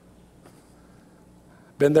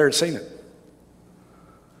 Been there and seen it.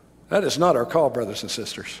 That is not our call, brothers and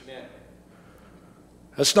sisters.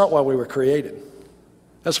 That's not why we were created.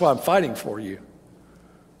 That's why I'm fighting for you.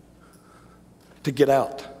 To get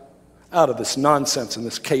out of this nonsense and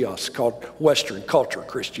this chaos called Western culture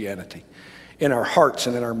Christianity in our hearts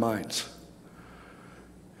and in our minds.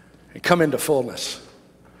 And come into fullness.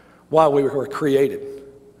 Why we were created.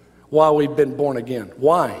 Why we've been born again.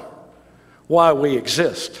 Why? Why we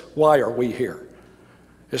exist. Why are we here?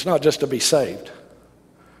 It's not just to be saved.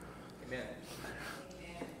 Amen.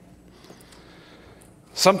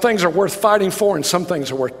 Some things are worth fighting for and some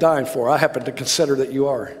things are worth dying for. I happen to consider that you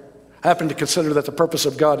are. I happen to consider that the purpose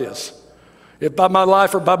of God is. If by my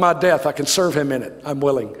life or by my death I can serve him in it, I'm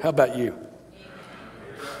willing. How about you?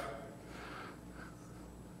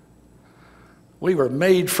 We were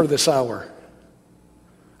made for this hour.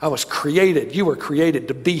 I was created. You were created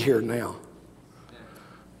to be here now.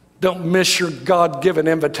 Don't miss your God-given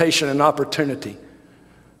invitation and opportunity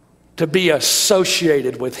to be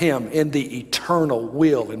associated with him in the eternal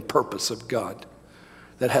will and purpose of God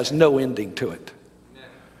that has no ending to it.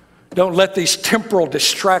 Don't let these temporal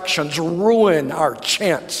distractions ruin our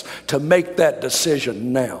chance to make that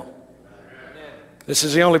decision now. This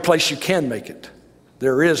is the only place you can make it.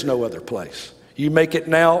 There is no other place. You make it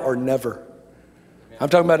now or never. I'm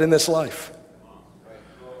talking about in this life.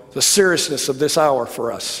 The seriousness of this hour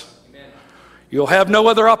for us. You'll have no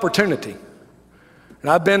other opportunity. And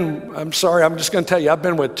I'm just going to tell you, I've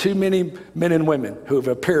been with too many men and women who have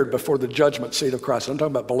appeared before the judgment seat of Christ. I'm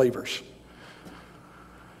talking about believers.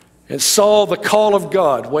 And saw the call of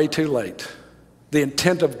God way too late, the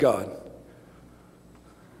intent of God,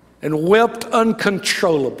 and wept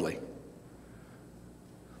uncontrollably.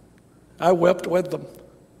 I wept with them,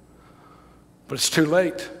 but it's too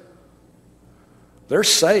late. They're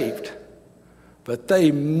saved, but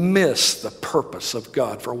they miss the purpose of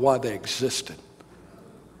God for why they existed.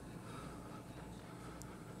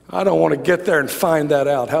 I don't want to get there and find that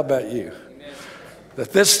out. How about you? Amen.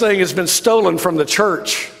 That this thing has been stolen from the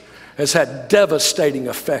church has had devastating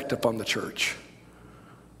effect upon the church.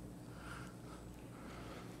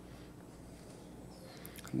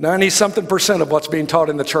 90-something% of what's being taught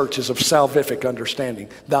in the church is of salvific understanding.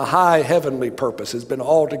 The high heavenly purpose has been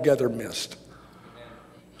altogether missed.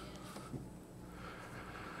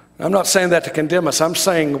 I'm not saying that to condemn us. I'm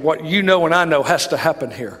saying what you know and I know has to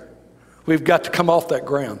happen here. We've got to come off that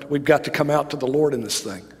ground. We've got to come out to the Lord in this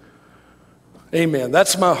thing. Amen.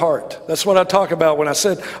 That's my heart. That's what I talk about when I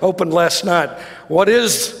said opened last night. What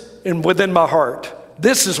is within my heart?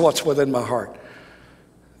 This is what's within my heart.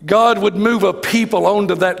 God would move a people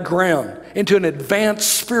onto that ground, into an advanced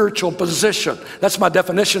spiritual position. That's my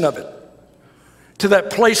definition of it. To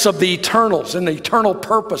that place of the eternals and the eternal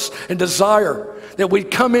purpose and desire, that we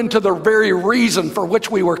come into the very reason for which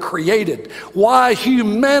we were created, why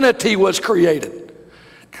humanity was created.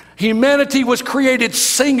 Humanity was created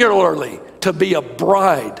singularly to be a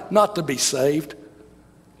bride, not to be saved.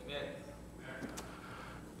 Amen.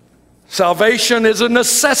 Salvation is a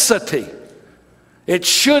necessity. It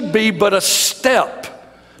should be but a step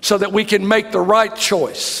so that we can make the right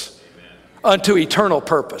choice unto eternal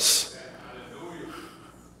purpose.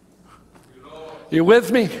 You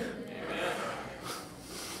with me?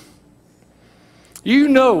 You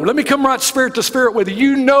know, let me come right spirit to spirit with you.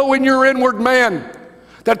 You know in your inward man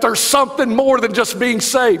that there's something more than just being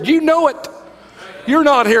saved. You know it. You're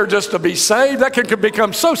not here just to be saved. That can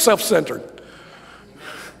become so self-centered.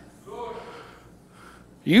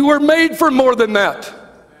 You were made for more than that.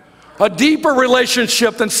 A deeper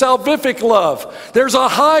relationship than salvific love. There's a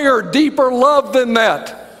higher, deeper love than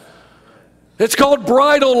that. It's called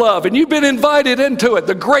bridal love, and you've been invited into it.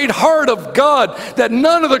 The great heart of God that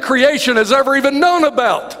none of the creation has ever even known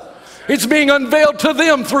about. It's being unveiled to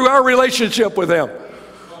them through our relationship with Him.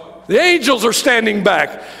 The angels are standing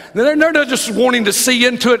back. They're not just wanting to see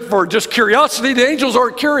into it for just curiosity. The angels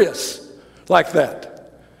aren't curious like that.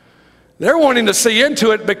 They're wanting to see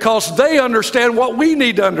into it because they understand what we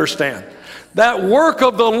need to understand. That work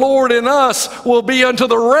of the Lord in us will be unto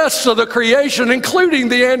the rest of the creation, including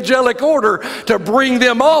the angelic order, to bring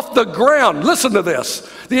them off the ground. Listen to this.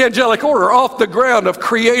 The angelic order off the ground of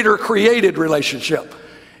creator-created relationship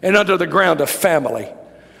and under the ground of family.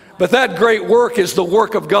 But that great work is the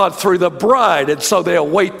work of God through the bride, and so they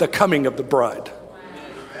await the coming of the bride.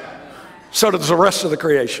 So does the rest of the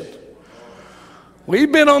creation.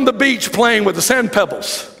 We've been on the beach playing with the sand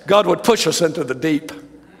pebbles. God would push us into the deep.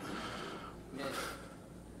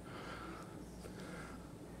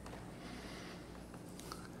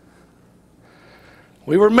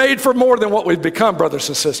 We were made for more than what we've become, brothers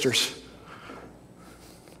and sisters.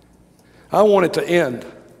 I want it to end.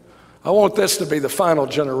 I want this to be the final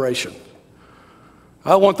generation.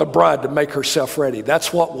 I want the bride to make herself ready.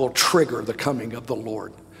 That's what will trigger the coming of the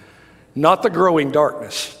Lord. Not the growing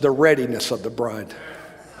darkness, the readiness of the bride.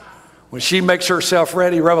 When she makes herself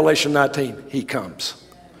ready, Revelation 19, He comes.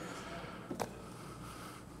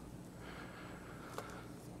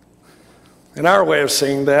 In our way of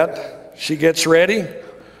seeing that, she gets ready.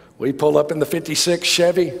 We pull up in the 56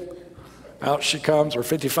 Chevy. Out she comes, or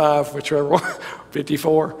 55, whichever one,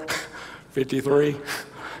 54, 53.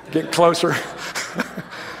 Get closer.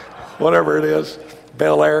 Whatever it is.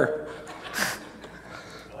 Bel Air.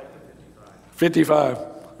 55.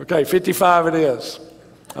 Okay, 55 it is.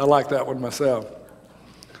 I like that one myself.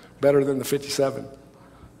 Better than the 57.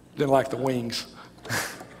 Didn't like the wings.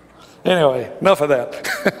 Anyway, enough of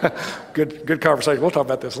that. Good conversation. We'll talk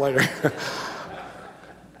about this later.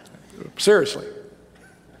 Seriously.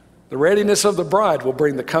 The readiness of the bride will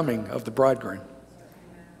bring the coming of the bridegroom.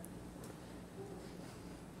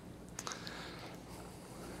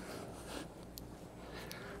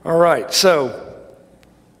 All right, so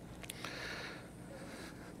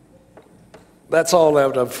that's all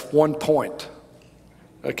out of one point.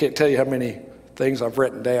 I can't tell you how many things I've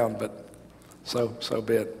written down, but so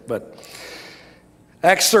be it. But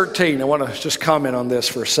Acts 13, I want to just comment on this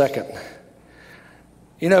for a second.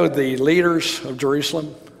 You know, the leaders of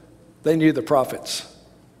Jerusalem, they knew the prophets.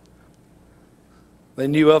 They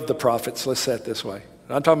knew of the prophets, let's say it this way.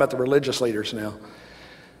 I'm talking about the religious leaders now.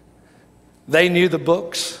 They knew the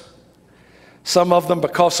books. Some of them,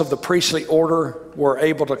 because of the priestly order, were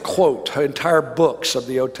able to quote entire books of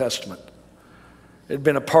the Old Testament. It had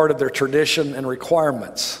been a part of their tradition and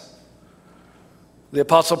requirements. The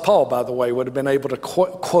Apostle Paul, by the way, would have been able to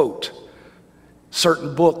quote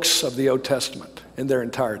certain books of the Old Testament in their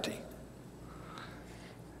entirety.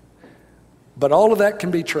 But all of that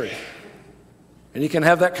can be true. And you can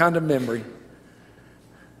have that kind of memory.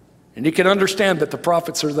 And you can understand that the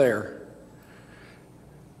prophets are there.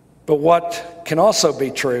 But what can also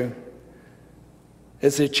be true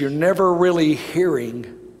is that you're never really hearing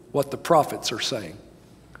what the prophets are saying.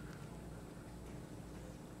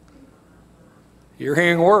 You're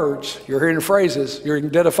hearing words, you're hearing phrases, you're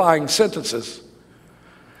identifying sentences.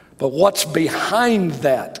 But what's behind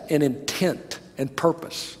that in intent and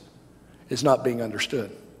purpose is not being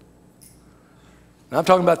understood. Now, I'm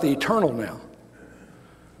talking about the eternal now.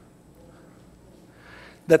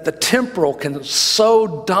 that the temporal can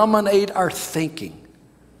so dominate our thinking,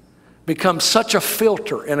 become such a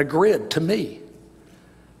filter and a grid to me,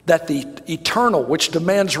 that the eternal, which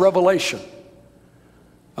demands revelation,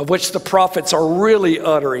 of which the prophets are really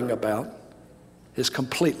uttering about, is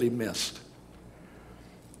completely missed.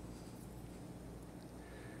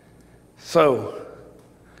 So,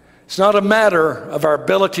 it's not a matter of our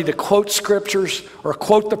ability to quote scriptures or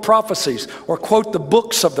quote the prophecies or quote the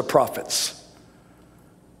books of the prophets.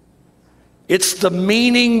 It's the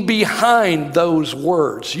meaning behind those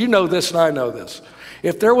words. You know this and I know this.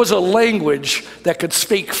 If there was a language that could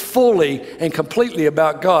speak fully and completely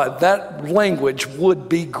about God, that language would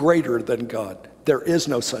be greater than God. There is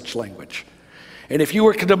no such language. And if you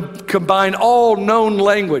were to combine all known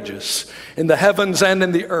languages in the heavens and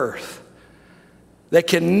in the earth, they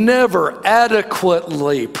can never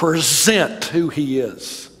adequately present who he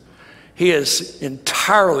is. He is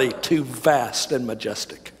entirely too vast and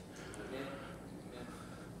majestic.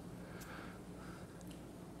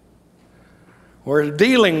 We're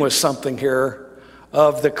dealing with something here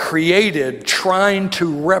of the created trying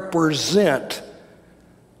to represent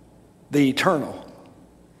the eternal.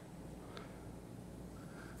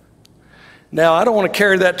 Now, I don't want to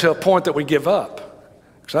carry that to a point that we give up.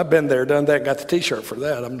 Because I've been there, done that, got the t-shirt for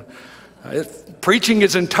that. Preaching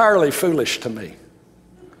is entirely foolish to me.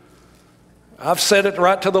 I've said it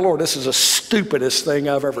right to the Lord. This is the stupidest thing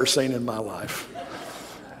I've ever seen in my life.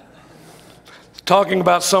 Talking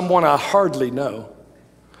about someone I hardly know.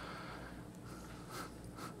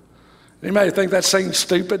 Anybody think that seems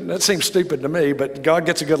stupid? That seems stupid to me, but God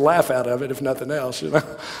gets a good laugh out of it, if nothing else. You know,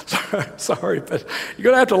 sorry, but you're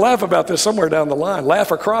going to have to laugh about this somewhere down the line.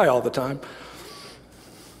 Laugh or cry all the time.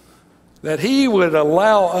 That he would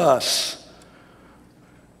allow us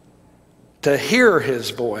to hear his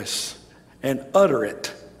voice and utter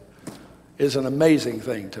it is an amazing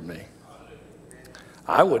thing to me.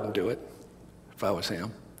 I wouldn't do it if I was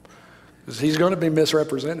him, because he's going to be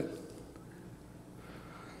misrepresented.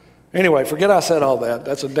 Anyway, forget I said all that.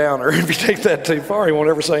 That's a downer. If you take that too far, he won't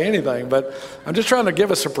ever say anything. But I'm just trying to give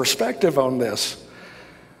us a perspective on this.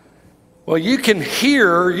 Well, you can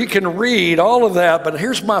hear, you can read all of that, but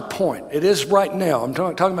here's my point. It is right now. I'm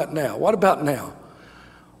talking about now. What about now?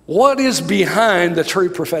 What is behind the true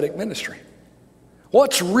prophetic ministry?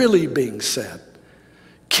 What's really being said?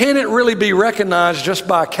 Can it really be recognized just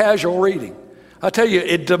by casual reading? I tell you,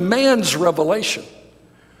 it demands revelation.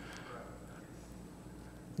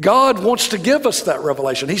 God wants to give us that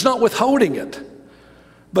revelation. He's not withholding it.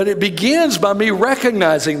 But it begins by me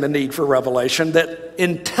recognizing the need for revelation, that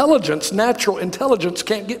intelligence, natural intelligence,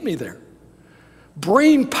 can't get me there.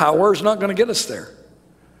 Brain power is not going to get us there.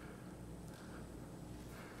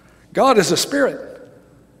 God is a spirit.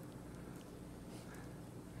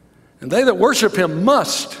 And they that worship him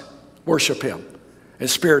must worship him in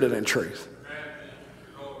spirit and in truth.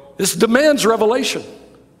 This demands revelation.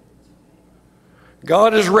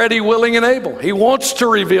 God is ready, willing, and able. He wants to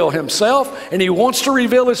reveal himself, and he wants to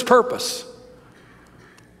reveal his purpose.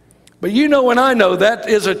 But you know and I know that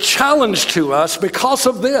is a challenge to us because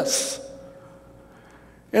of this.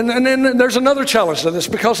 And then there's another challenge to this,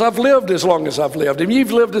 because I've lived as long as I've lived, and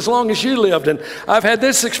you've lived as long as you lived, and I've had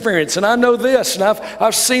this experience, and I know this, and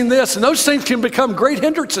I've seen this, and those things can become great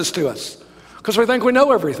hindrances to us because we think we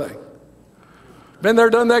know everything. Been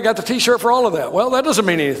there, done that, got the t-shirt for all of that. Well, that doesn't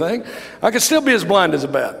mean anything. I could still be as blind as a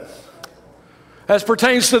bat. As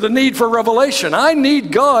pertains to the need for revelation, I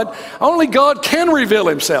need God. Only God can reveal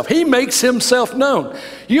himself. He makes himself known.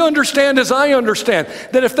 You understand as I understand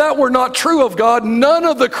that if that were not true of God, none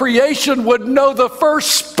of the creation would know the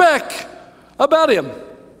first speck about him.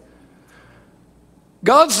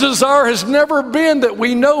 God's desire has never been that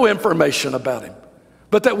we know information about him,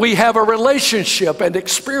 but that we have a relationship and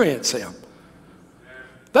experience him.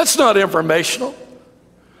 That's not informational.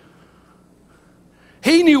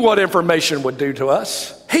 He knew what information would do to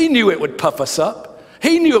us. He knew it would puff us up.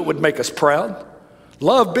 He knew it would make us proud.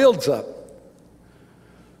 Love builds up.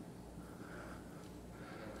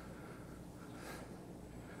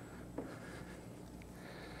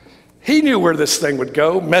 He knew where this thing would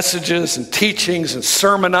go, messages and teachings and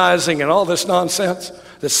sermonizing and all this nonsense,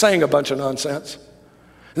 that's saying a bunch of nonsense.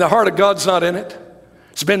 And the heart of God's not in it.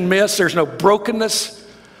 It's been missed. There's no brokenness.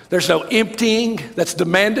 There's no emptying that's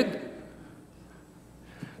demanded.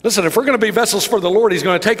 Listen, if we're going to be vessels for the Lord, he's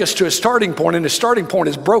going to take us to a starting point, and his starting point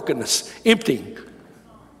is brokenness, emptying,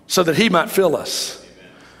 so that he might fill us.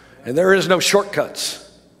 And there is no shortcuts.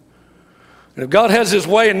 And if God has his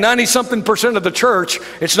way in 90-something% of the church,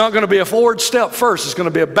 it's not going to be a forward step first. It's going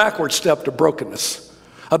to be a backward step to brokenness,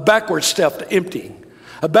 a backward step to emptying,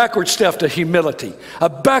 A backward step to humility. A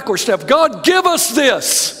backward step. God, give us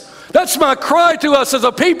this. That's my cry to us as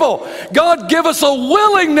a people. God, give us a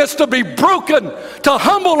willingness to be broken, to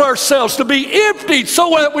humble ourselves, to be emptied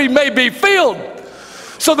so that we may be filled,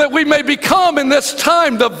 so that we may become in this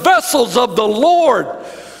time the vessels of the Lord.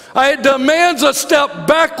 It demands a step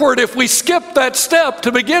backward. If we skip that step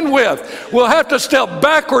to begin with, we'll have to step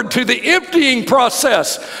backward to the emptying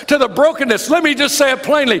process, to the brokenness. Let me just say it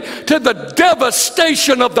plainly, to the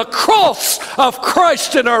devastation of the cross of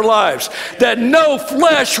Christ in our lives, that no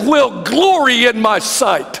flesh will glory in my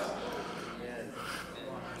sight.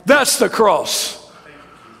 That's the cross.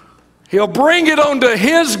 He'll bring it onto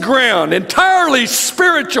his ground, entirely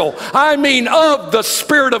spiritual. I mean of the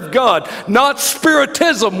Spirit of God, not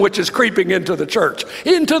spiritism, which is creeping into the church,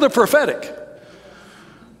 into the prophetic.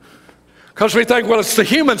 Because we think, well, it's the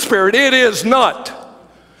human spirit. It is not.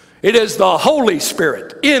 It is the Holy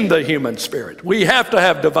Spirit in the human spirit. We have to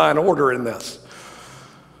have divine order in this,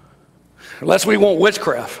 unless we want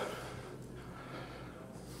witchcraft.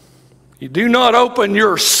 You do not open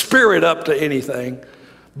your spirit up to anything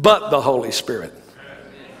but the Holy Spirit.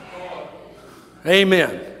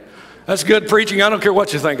 Amen. That's good preaching. I don't care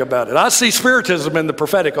what you think about it. I see spiritism in the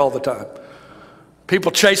prophetic all the time. People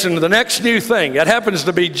chasing the next new thing. It happens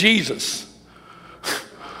to be Jesus.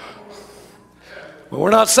 But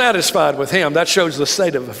we're not satisfied with him. That shows the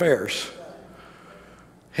state of affairs.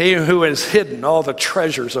 He who has hidden all the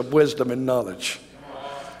treasures of wisdom and knowledge.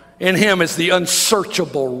 In him is the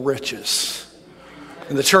unsearchable riches.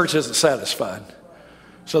 And the church isn't satisfied.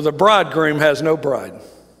 So the bridegroom has no bride,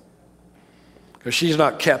 because she's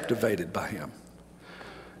not captivated by him.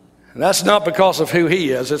 And that's not because of who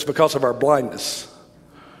he is, it's because of our blindness.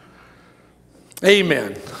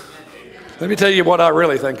 Amen. Let me tell you what I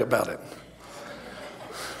really think about it.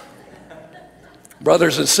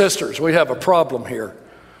 Brothers and sisters, we have a problem here.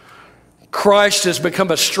 Christ has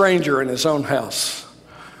become a stranger in his own house.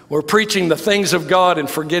 We're preaching the things of God and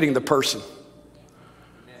forgetting the person.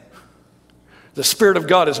 The Spirit of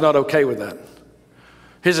God is not okay with that.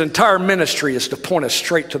 His entire ministry is to point us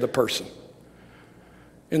straight to the person.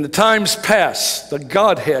 In the times past, the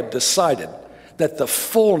Godhead decided that the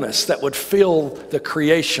fullness that would fill the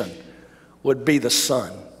creation would be the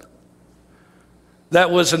Son.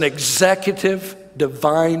 That was an executive,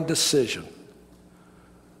 divine decision.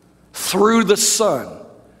 Through the Son,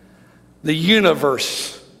 the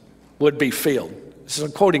universe would be filled. This is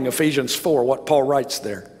quoting Ephesians 4, what Paul writes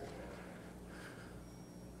there.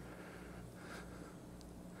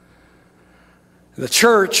 The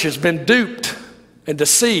church has been duped and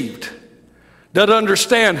deceived. Doesn't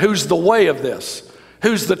understand who's the way of this,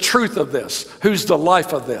 who's the truth of this, who's the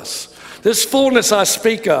life of this. This fullness I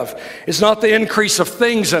speak of is not the increase of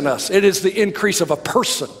things in us. It is the increase of a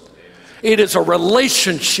person. It is a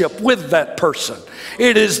relationship with that person.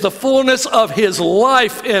 It is the fullness of his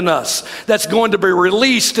life in us that's going to be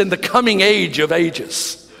released in the coming age of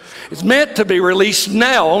ages. It's meant to be released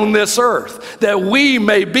now on this earth, that we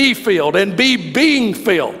may be filled and be being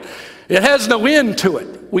filled. It has no end to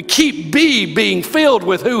it. We keep being filled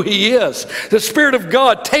with who he is. The Spirit of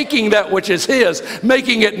God taking that which is his,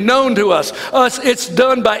 making it known to us. It's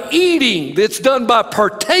done by eating. It's done by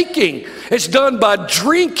partaking. It's done by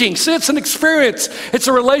drinking. See, it's an experience. It's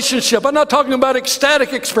a relationship. I'm not talking about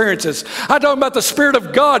ecstatic experiences. I'm talking about the Spirit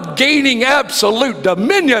of God gaining absolute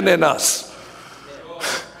dominion in us.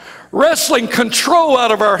 Wrestling control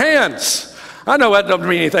out of our hands. I know that doesn't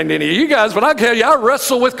mean anything to any of you guys, but I tell you, I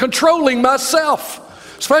wrestle with controlling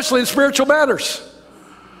myself, especially in spiritual matters.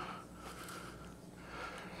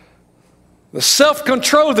 The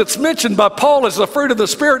self-control that's mentioned by Paul as the fruit of the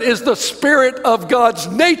Spirit is the Spirit of God's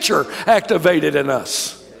nature activated in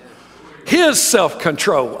us. His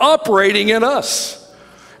self-control operating in us.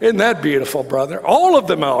 Isn't that beautiful, brother? All of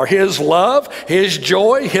them are. His love, his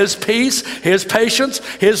joy, his peace, his patience,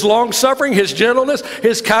 his long-suffering, his gentleness,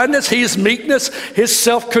 his kindness, his meekness, his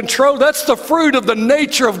self-control. That's the fruit of the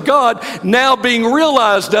nature of God now being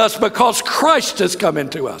realized to us because Christ has come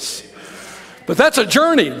into us. But that's a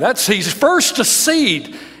journey. He's first a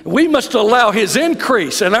seed. We must allow his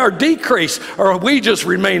increase and our decrease, or we just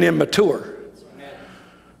remain immature.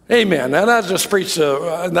 Amen. And I just preached,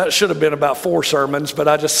 that should have been about 4 sermons, but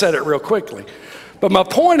I just said it real quickly. But my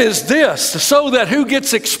point is this, so that who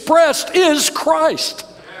gets expressed is Christ.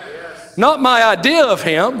 Not my idea of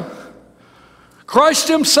him, Christ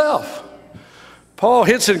himself. Paul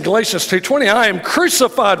hits in Galatians 2:20, I am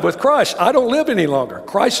crucified with Christ. I don't live any longer.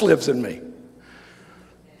 Christ lives in me.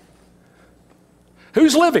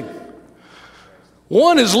 Who's living?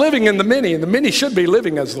 One is living in the many, and the many should be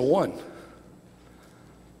living as the one.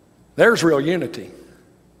 There's real unity.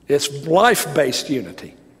 It's life-based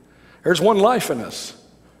unity. There's one life in us,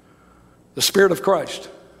 the Spirit of Christ.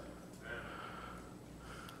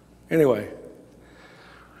 Anyway,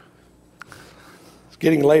 it's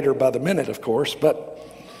getting later by the minute, of course, but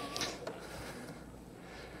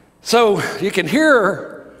so you can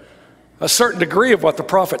hear a certain degree of what the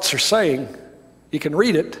prophets are saying. You can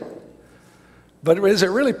read it, but is it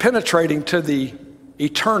really penetrating to the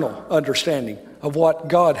eternal understanding of what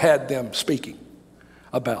God had them speaking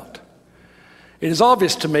about? It is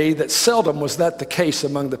obvious to me that seldom was that the case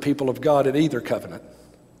among the people of God in either covenant.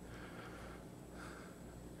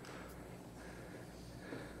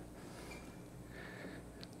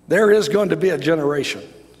 There is going to be a generation,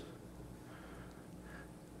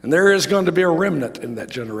 and there is going to be a remnant in that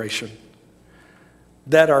generation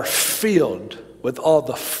that are filled with all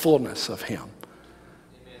the fullness of Him.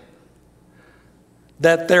 Amen.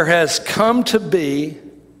 That there has come to be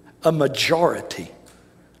a majority,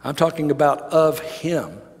 I'm talking about of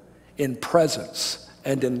Him, in presence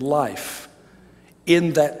and in life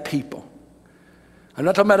in that people. I'm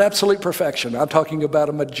not talking about absolute perfection. I'm talking about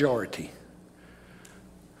a majority.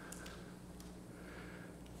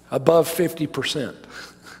 Above 50%.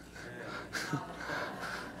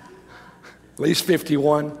 At least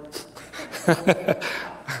 51.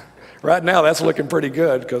 Right now, that's looking pretty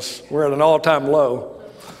good because we're at an all-time low.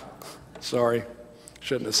 Sorry,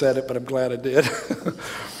 shouldn't have said it, but I'm glad I did.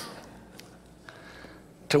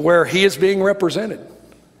 To where He is being represented.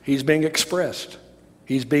 He's being expressed.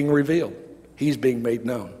 He's being revealed. He's being made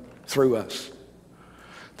known through us.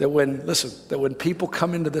 That when people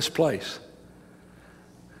come into this place,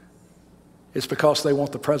 it's because they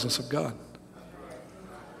want the presence of God.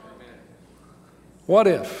 What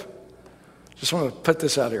if, just want to put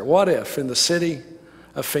this out here, what if in the city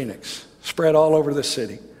of Phoenix, spread all over the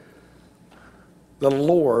city, the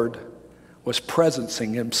Lord was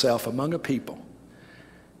presencing Himself among a people,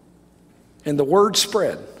 and the word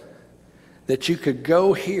spread that you could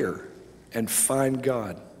go here and find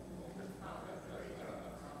God?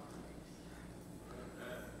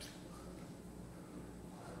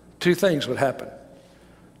 Two things would happen.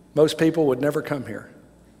 Most people would never come here,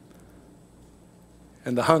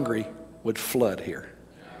 and the hungry would flood here.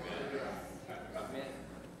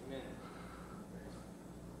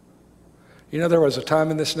 You know, there was a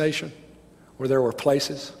time in this nation where there were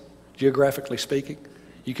places, geographically speaking,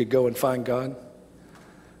 you could go and find God.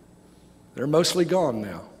 They're mostly gone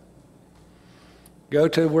now. Go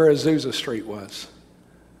to where Azusa Street was.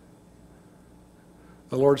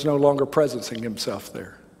 The Lord's no longer presencing Himself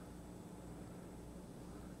there.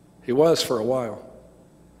 He was for a while.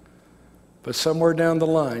 But somewhere down the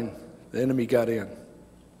line, the enemy got in.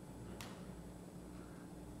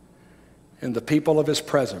 And the people of His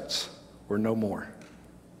presence were no more.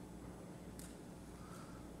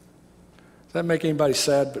 Does that make anybody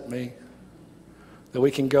sad but me? That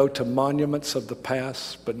we can go to monuments of the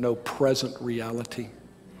past, but no present reality?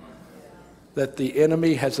 That the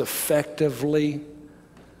enemy has effectively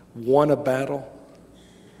won a battle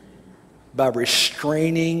by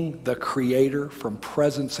restraining the Creator from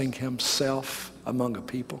presencing Himself among a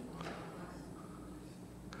people?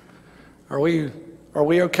 Are we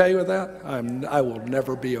okay with that? I will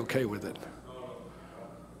never be okay with it.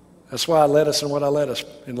 That's why I led us in what I led us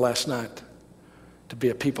in last night, to be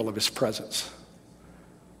a people of His presence.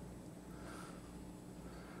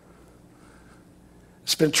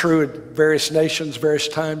 It's been true in various nations, various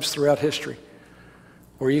times throughout history,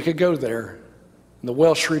 where you could go there in the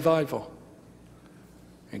Welsh revival,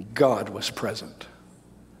 and God was present.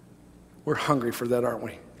 We're hungry for that, aren't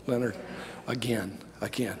we, Leonard? Again,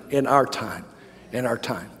 in our time.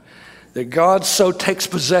 That God so takes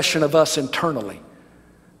possession of us internally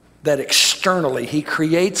that externally He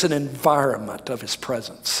creates an environment of His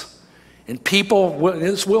presence. And people,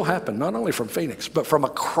 this will happen, not only from Phoenix, but from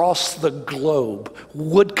across the globe,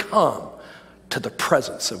 would come to the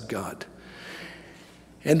presence of God.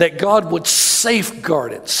 And that God would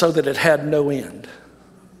safeguard it so that it had no end.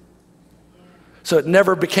 So it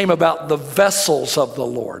never became about the vessels of the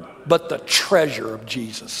Lord, but the treasure of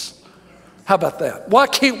Jesus. How about that? Why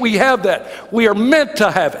can't we have that? We are meant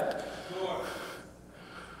to have it.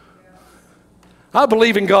 I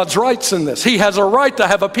believe in God's rights in this. He has a right to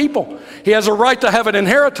have a people. He has a right to have an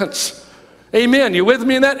inheritance. Amen. You with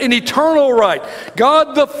me in that? An eternal right.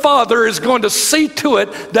 God the Father is going to see to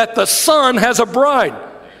it that the Son has a bride.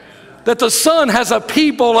 That the Son has a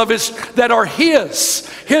people of His that are His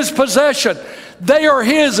possession. They are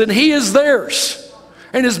His and He is theirs.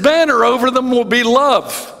 And His banner over them will be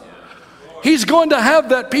love. He's going to have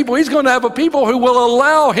that people. He's going to have a people who will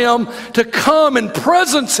allow him to come and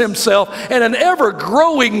presence himself in an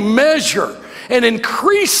ever-growing measure and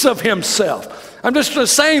increase of himself. I'm just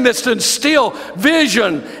saying this to instill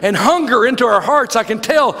vision and hunger into our hearts. I can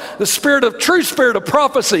tell the true spirit of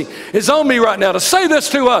prophecy is on me right now to say this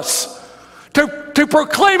to us, to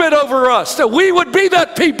proclaim it over us, that we would be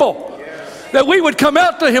that people. That we would come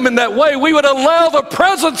out to him in that way. We would allow the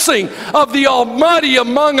presencing of the Almighty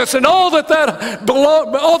among us, and all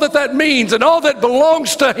that means and all that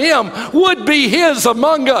belongs to him would be his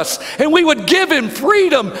among us. And we would give him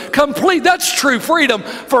freedom complete. That's true freedom,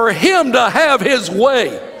 for him to have his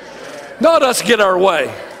way, not us get our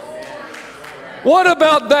way. What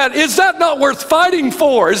about that? Is that not worth fighting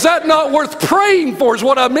for? Is that not worth praying for, is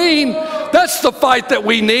what I mean? That's the fight that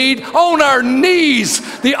we need. On our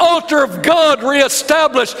knees, the altar of God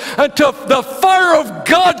reestablished until the fire of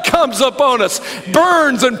God comes upon us,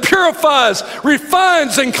 burns and purifies,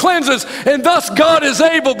 refines and cleanses, and thus God is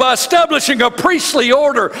able, by establishing a priestly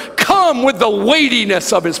order, come with the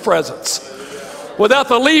weightiness of his presence. Without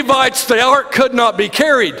the Levites, the ark could not be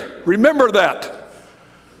carried. Remember that.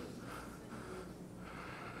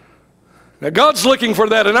 Now, God's looking for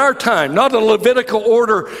that in our time, not a Levitical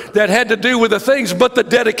order that had to do with the things, but the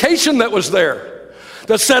dedication that was there,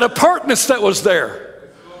 the set-apartness that was there.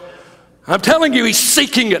 I'm telling you, he's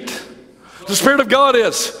seeking it. The Spirit of God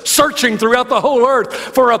is searching throughout the whole earth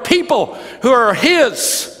for a people who are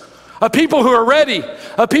his, a people who are ready,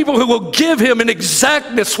 a people who will give him in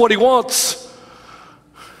exactness what he wants.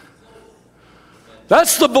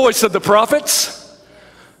 That's the voice of the prophets.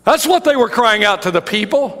 That's what they were crying out to the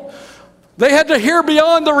people. They had to hear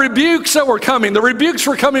beyond the rebukes that were coming. The rebukes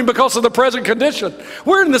were coming because of the present condition.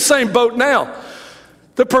 We're in the same boat now.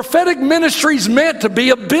 The prophetic ministry is meant to be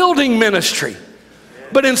a building ministry.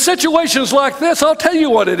 But in situations like this, I'll tell you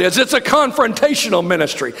what it is. It's a confrontational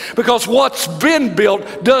ministry, because what's been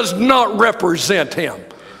built does not represent him.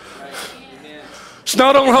 It's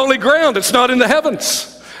not on holy ground. It's not in the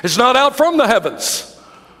heavens. It's not out from the heavens.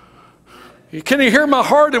 Can you hear my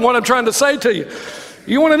heart and what I'm trying to say to you?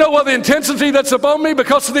 You want to know what the intensity that's upon me?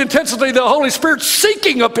 Because of the intensity of the Holy Spirit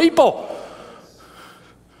seeking a people.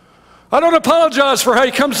 I don't apologize for how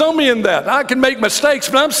he comes on me in that. I can make mistakes,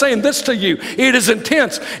 but I'm saying this to you. It is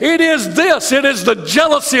intense. It is this. It is the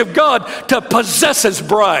jealousy of God to possess his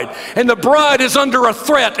bride. And the bride is under a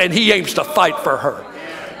threat, and he aims to fight for her.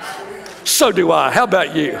 So do I. How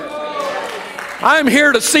about you? I'm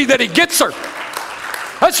here to see that he gets her.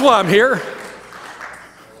 That's why I'm here.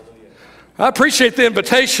 I appreciate the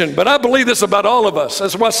invitation, but I believe this about all of us.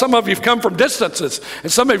 That's why some of you have come from distances,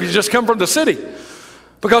 and some of you just come from the city.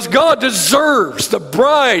 Because God deserves the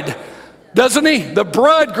bride, doesn't he? The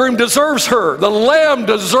bridegroom deserves her. The lamb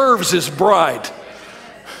deserves his bride.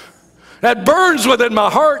 That burns within my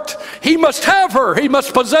heart. He must have her. He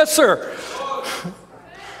must possess her.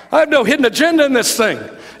 I have no hidden agenda in this thing.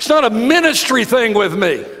 It's not a ministry thing with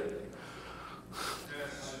me.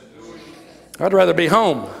 I'd rather be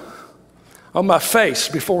home on my face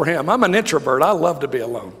before him. I'm an introvert. I love to be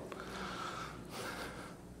alone.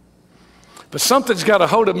 But something's got a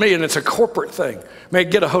hold of me, and it's a corporate thing. May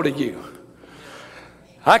it get a hold of you.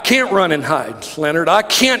 I can't run and hide, Leonard. I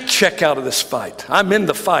can't check out of this fight. I'm in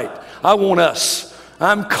the fight. I want us.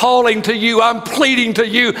 I'm calling to you. I'm pleading to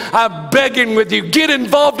you. I'm begging with you. Get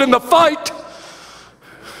involved in the fight.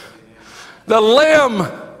 The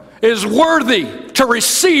Lamb is worthy to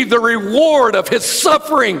receive the reward of his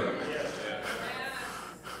suffering.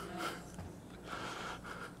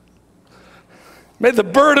 May the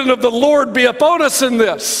burden of the Lord be upon us in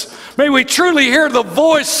this. May we truly hear the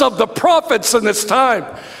voice of the prophets in this time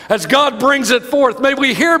as God brings it forth. May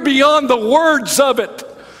we hear beyond the words of it,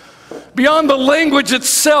 beyond the language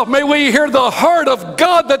itself. May we hear the heart of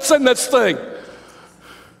God that's in this thing.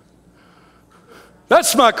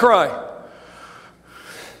 That's my cry.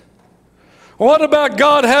 What about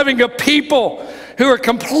God having a people who are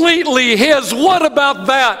completely his? What about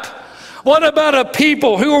that? What about a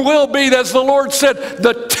people who will be, as the Lord said,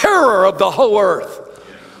 the terror of the whole earth?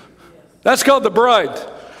 That's called the bride.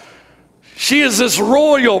 She is this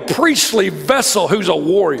royal priestly vessel who's a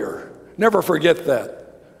warrior. Never forget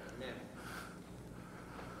that.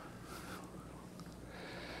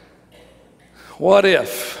 What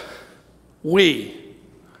if we,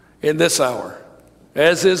 in this hour,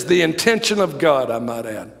 as is the intention of God, I might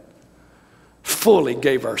add, fully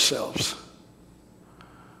gave ourselves?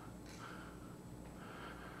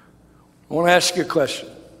 I want to ask you a question.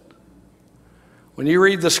 When you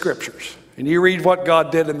read the scriptures and you read what God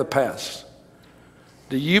did in the past,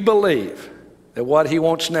 do you believe that what he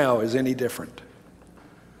wants now is any different?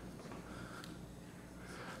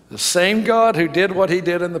 The same God who did what he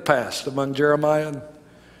did in the past among Jeremiah and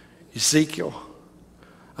Ezekiel,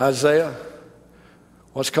 Isaiah,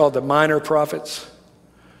 what's called the minor prophets.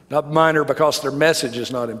 Not minor because their message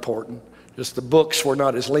is not important, just the books were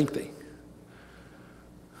not as lengthy.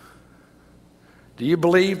 Do you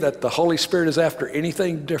believe that the Holy Spirit is after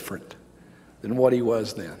anything different than what he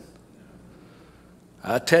was then?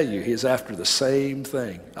 I tell you, he is after the same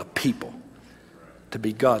thing, a people to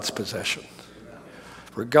be God's possession.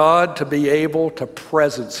 For God to be able to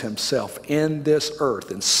presence himself in this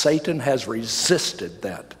earth, and Satan has resisted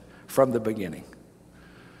that from the beginning.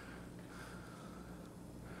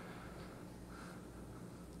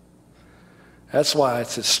 That's why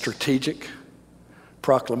it's a strategic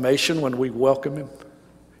proclamation when we welcome him.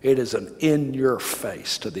 It is an in your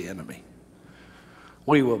face to the enemy.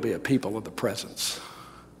 We will be a people of the presence.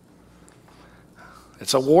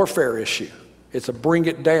 It's a warfare issue. It's a bring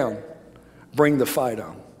it down, bring the fight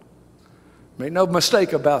on. Make no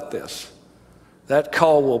mistake about this. That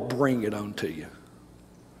call will bring it on to you.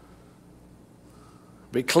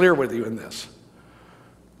 Be clear with you in this.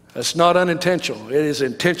 It's not unintentional. It is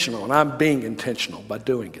intentional, and I'm being intentional by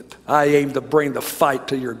doing it. I aim to bring the fight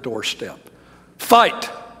to your doorstep. Fight.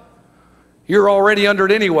 You're already under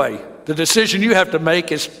it anyway. The decision you have to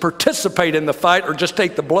make is participate in the fight or just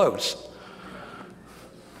take the blows.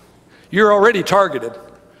 You're already targeted.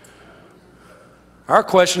 Our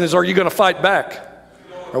question is, are you going to fight back?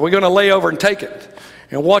 Are we going to lay over and take it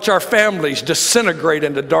and watch our families disintegrate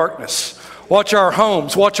into darkness? Watch our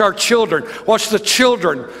homes, watch our children, watch the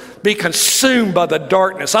children be consumed by the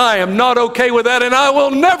darkness. I am not okay with that, and I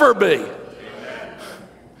will never be.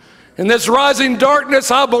 In this rising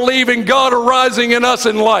darkness, I believe in God arising in us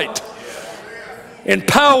in light, in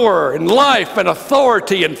power, in life, and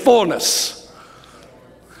authority, and fullness.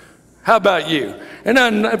 How about you? And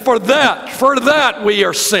then for that we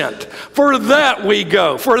are sent. For that we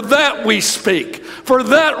go. For that we speak. For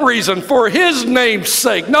that reason, for his name's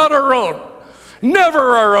sake, not our own. Never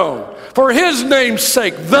our own. For his name's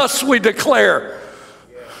sake, thus we declare.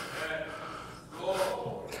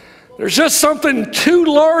 There's just something too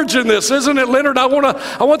large in this, isn't it, Leonard? I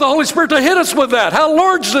want the Holy Spirit to hit us with that. How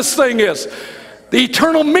large this thing is. The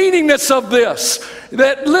eternal meaningness of this.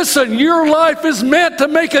 That, listen, your life is meant to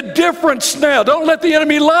make a difference now. Don't let the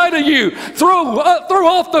enemy lie to you. Throw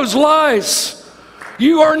off those lies.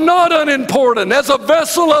 You are not unimportant. As a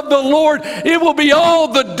vessel of the Lord, it will be all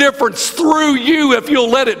the difference through you if you'll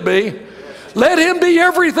let it be. Let him be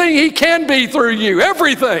everything he can be through you.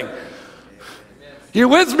 Everything. You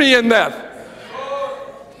with me in that?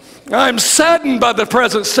 I'm saddened by the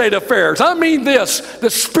present state of affairs. I mean this, the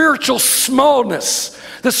spiritual smallness,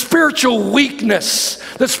 the spiritual weakness,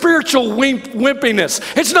 the spiritual wimpiness.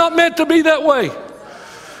 It's not meant to be that way.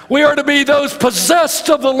 We are to be those possessed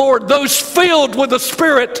of the Lord, those filled with the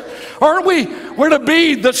Spirit. Aren't we? We're to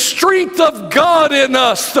be the strength of God in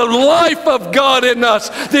us, the life of God in us,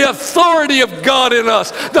 the authority of God in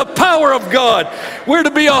us, the power of God. We're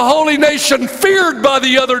to be a holy nation feared by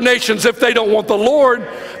the other nations if they don't want the Lord,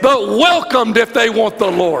 but welcomed if they want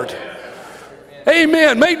the Lord.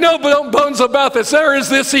 Amen. Make no bones about this. There is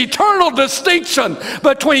this eternal distinction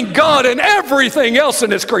between God and everything else in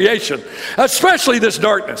his creation, especially this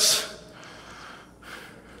darkness.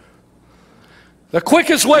 The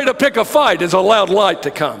quickest way to pick a fight is allow light to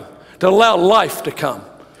come, to allow life to come,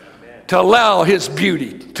 to allow his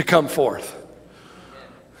beauty to come forth.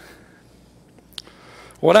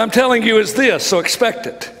 What I'm telling you is this, so expect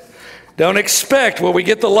it. Don't expect, well, we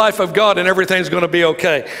get the life of God and everything's going to be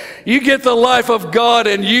okay. You get the life of God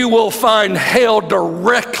and you will find hell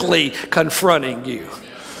directly confronting you.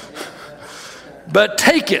 But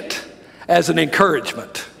take it as an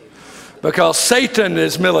encouragement, because Satan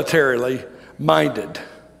is militarily minded.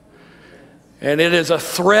 And it is a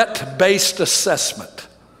threat-based assessment.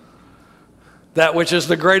 That which is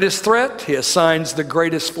the greatest threat, he assigns the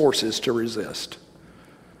greatest forces to resist.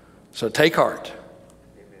 So take heart.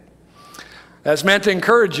 That's meant to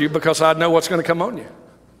encourage you because I know what's going to come on you.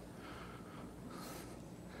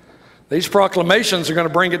 These proclamations are going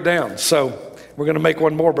to bring it down. So we're going to make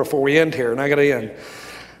one more before we end here, and I got to end.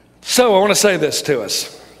 So I want to say this to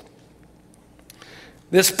us.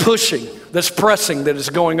 This pushing, this pressing that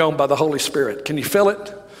is going on by the Holy Spirit. Can you feel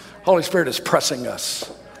it? Holy Spirit is pressing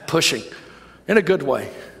us, pushing in a good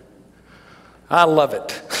way. I love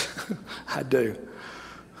it. I do.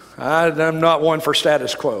 I'm not one for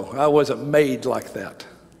status quo. I wasn't made like that.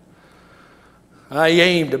 I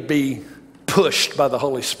aim to be pushed by the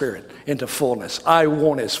Holy Spirit into fullness. I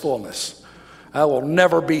want his fullness. I will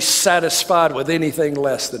never be satisfied with anything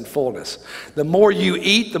less than fullness. The more you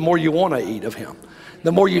eat, the more you want to eat of him.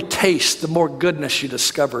 The more you taste, the more goodness you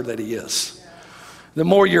discover that he is. The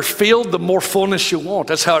more you're filled, the more fullness you want.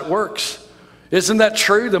 That's how it works. Isn't that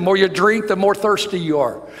true? The more you drink, the more thirsty you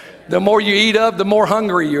are. The more you eat of, the more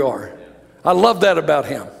hungry you are. I love that about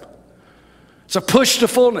him. It's a push to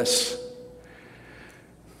fullness.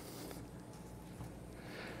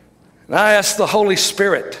 And I ask the Holy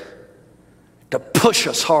Spirit to push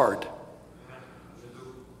us hard,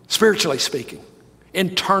 spiritually speaking,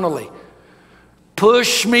 internally.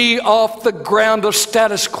 Push me off the ground of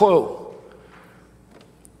status quo.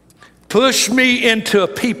 Push me into a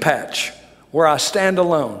pea patch where I stand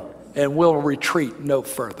alone and will retreat no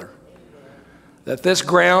further. That this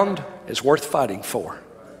ground is worth fighting for.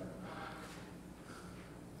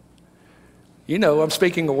 You know, I'm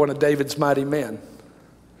speaking of one of David's mighty men.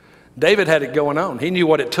 David had it going on. He knew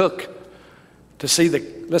what it took to see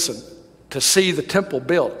the temple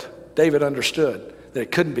built. David understood that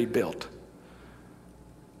it couldn't be built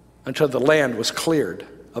until the land was cleared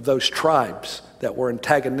of those tribes that were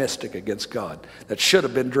antagonistic against God, that should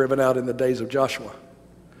have been driven out in the days of Joshua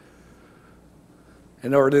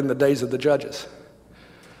and or in the days of the judges.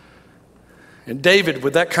 And David,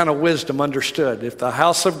 with that kind of wisdom, understood if the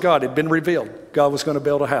house of God had been revealed, God was going to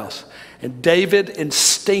build a house. And David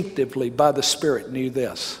instinctively, by the Spirit, knew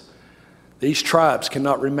this. These tribes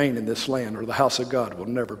cannot remain in this land, or the house of God will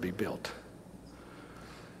never be built.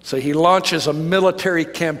 So he launches a military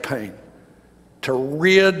campaign to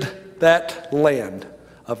rid that land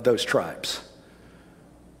of those tribes.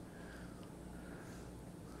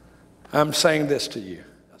 I'm saying this to you.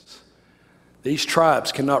 These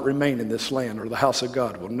tribes cannot remain in this land, or the house of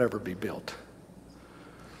God will never be built.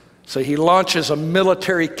 So he launches a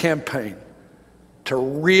military campaign to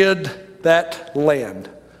rid that land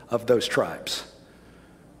of those tribes.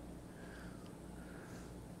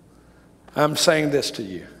 I'm saying this to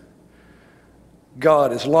you.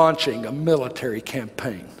 God is launching a military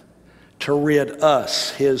campaign to rid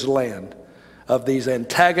us, his land, of these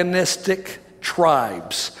antagonistic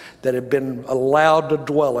tribes that have been allowed to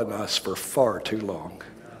dwell in us for far too long.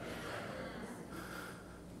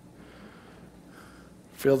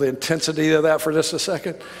 Feel the intensity of that for just a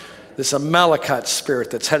second? This Amalekite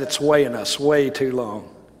spirit that's had its way in us way too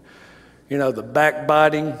long. You know, the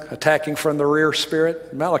backbiting, attacking from the rear spirit,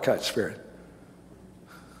 Amalekite spirit.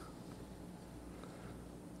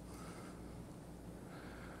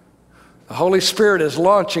 The Holy Spirit is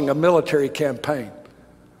launching a military campaign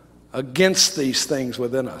against these things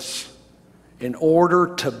within us in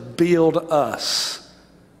order to build us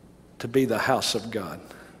to be the house of God.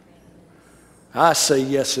 I say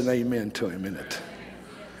yes and amen to him in it.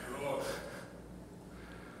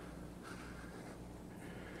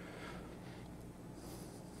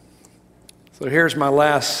 So here's my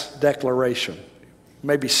last declaration.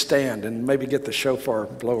 Maybe stand and maybe get the shofar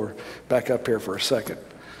blower back up here for a second.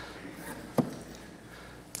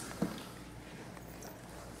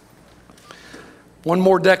 One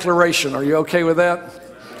more declaration. Are you okay with that?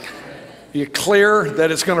 You clear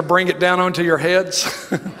that it's going to bring it down onto your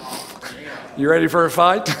heads? You ready for a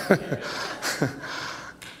fight?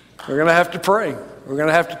 We're going to have to pray. We're going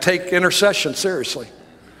to have to take intercession seriously.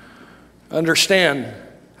 Understand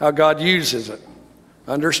how God uses it.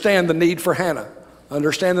 Understand the need for Hannah.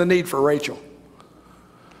 Understand the need for Rachel.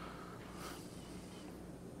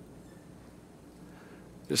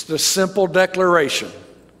 Just a simple declaration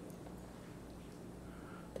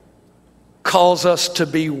calls us to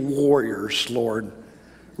be warriors, Lord,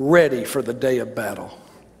 ready for the day of battle.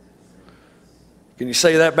 Can you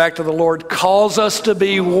say that back to the Lord? Calls us to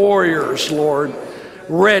be warriors, Lord,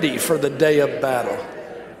 ready for the day of battle.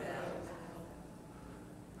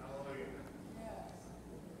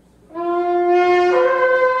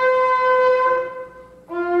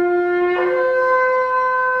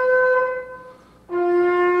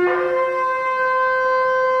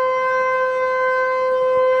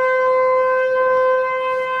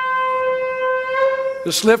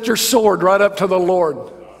 Just lift your sword right up to the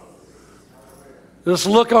Lord. Just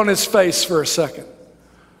look on his face for a second.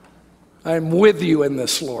 I am with you in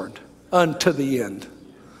this, Lord, unto the end.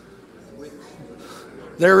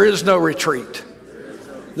 There is no retreat.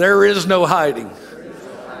 There is no hiding.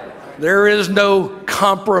 There is no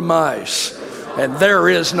compromise. And there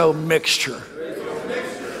is no mixture.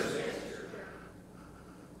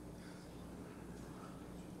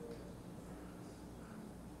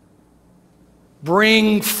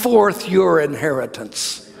 Bring forth your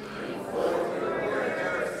inheritance.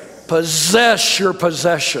 Possess your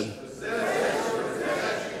possession.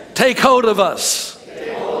 Take hold of us.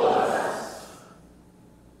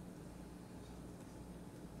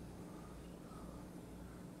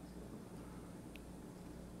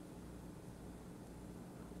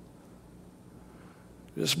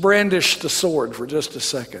 Just brandish the sword for just a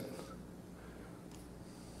second.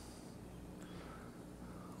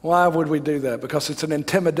 Why would we do that? Because it's an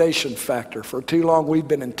intimidation factor. For too long, we've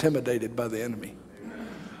been intimidated by the enemy.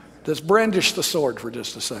 Just brandish the sword for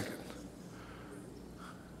just a second.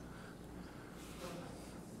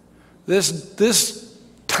 This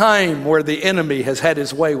time where the enemy has had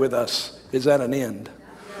his way with us is at an end.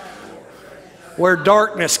 Where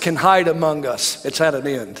darkness can hide among us, it's at an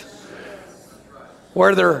end.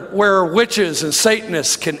 Where witches and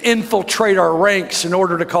Satanists can infiltrate our ranks in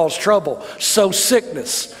order to cause trouble, sow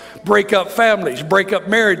sickness, break up families, break up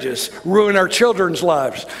marriages, ruin our children's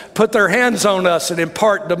lives, put their hands on us and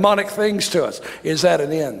impart demonic things to us, is at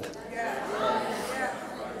an end.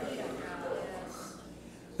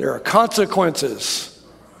 There are consequences.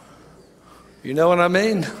 You know what I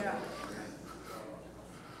mean?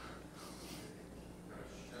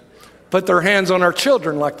 Put their hands on our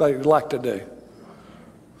children like they like to do.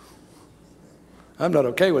 I'm not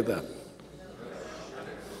okay with that.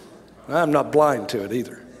 I'm not blind to it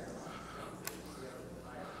either.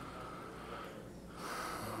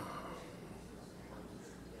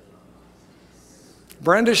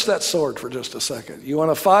 Brandish that sword for just a second. You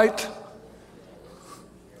want to fight?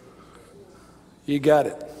 You got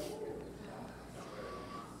it.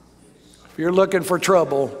 If you're looking for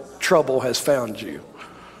trouble, trouble has found you.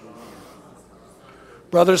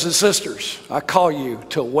 Brothers and sisters, I call you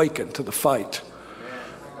to awaken to the fight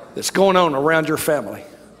that's going on around your family.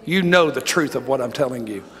 You know the truth of what I'm telling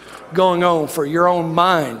you. Going on for your own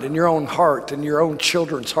mind and your own heart and your own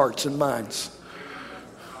children's hearts and minds.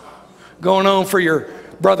 Going on for your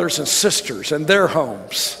brothers and sisters and their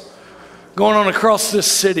homes. Going on across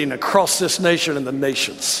this city and across this nation and the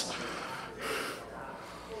nations.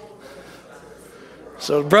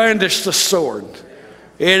 So brandish the sword.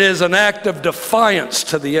 It is an act of defiance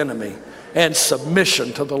to the enemy and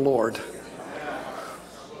submission to the Lord.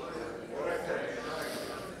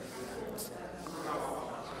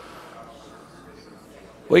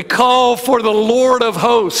 We call for the Lord of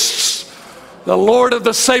hosts, the Lord of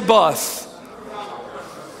the Sabaoth.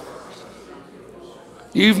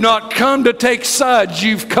 You've not come to take sides,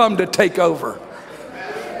 you've come to take over.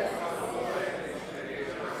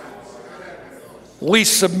 We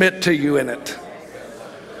submit to you in it.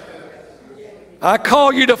 I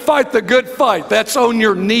call you to fight the good fight. That's on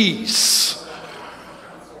your knees.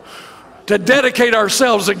 To dedicate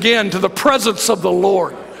ourselves again to the presence of the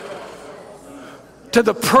Lord. To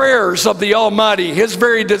the prayers of the Almighty, His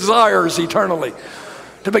very desires eternally.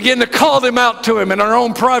 To begin to call them out to Him in our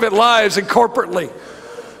own private lives and corporately.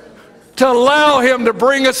 To allow Him to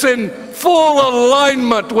bring us in full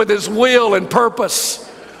alignment with His will and purpose.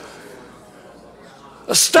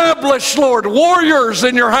 Establish, Lord, warriors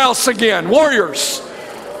in your house again. Warriors.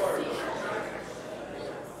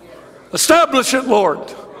 Establish it,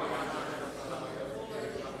 Lord.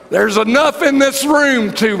 There's enough in this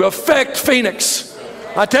room to affect Phoenix.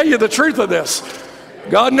 I tell you the truth of this.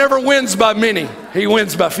 God never wins by many. He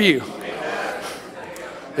wins by few.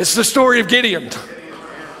 It's the story of Gideon.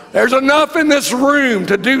 There's enough in this room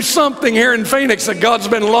to do something here in Phoenix that God's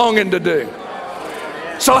been longing to do.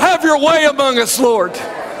 So have your way among us, Lord.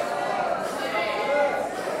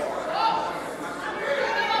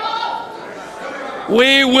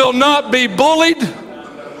 We will not be bullied.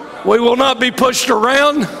 We will not be pushed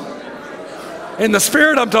around. In the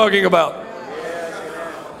spirit I'm talking about.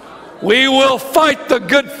 We will fight the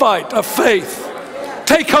good fight of faith.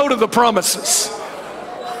 Take hold of the promises.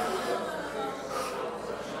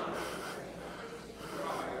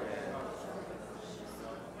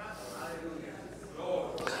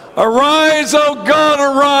 Arise, O God,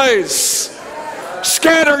 arise.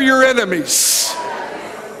 Scatter your enemies.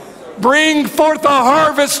 Bring forth a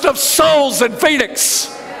harvest of souls in Phoenix.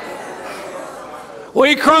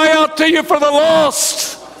 We cry out to you for the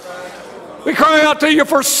lost. We cry out to you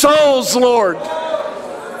for souls, Lord.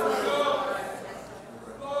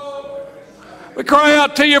 We cry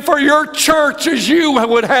out to you for your church as you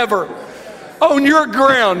would have her on your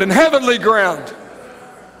ground and heavenly ground.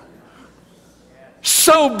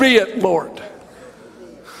 So be it, Lord.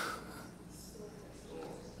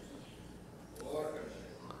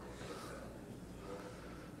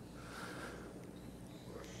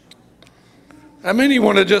 How many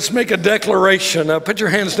want to just make a declaration? Put your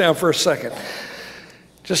hands down for a second.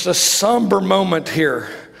 Just a somber moment here.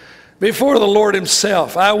 Before the Lord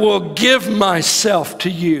Himself, I will give myself to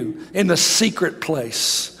you in the secret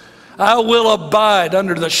place. I will abide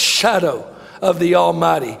under the shadow of the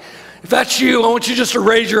Almighty. If that's you, I want you just to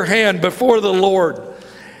raise your hand before the Lord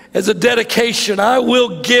as a dedication. I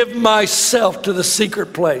will give myself to the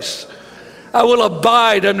secret place. I will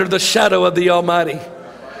abide under the shadow of the Almighty.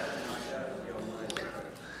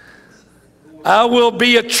 I will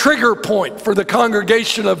be a trigger point for the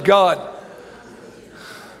congregation of God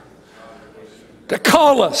to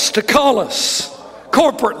call us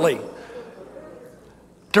corporately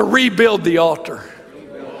to rebuild the altar.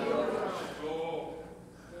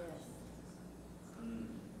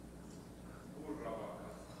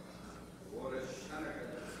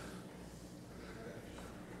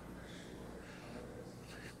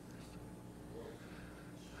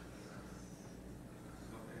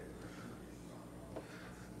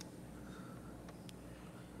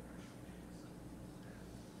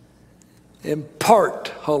 Impart,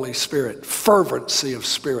 Holy Spirit, fervency of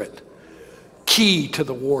spirit, key to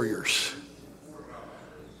the warriors.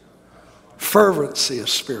 Fervency of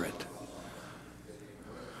spirit.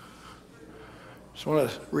 Just want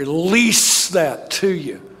to release that to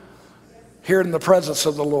you here in the presence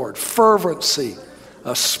of the Lord. Fervency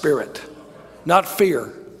of spirit, not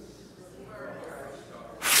fear.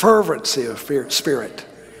 Fervency of spirit.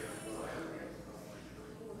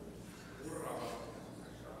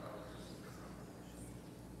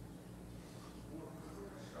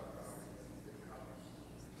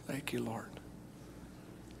 Thank you, Lord.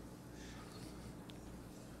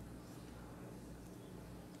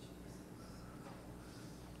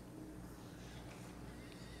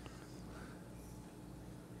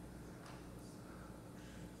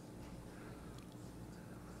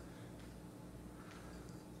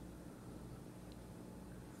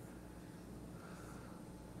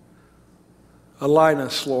 Align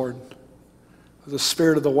us, Lord, with the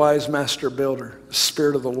spirit of the wise master builder, the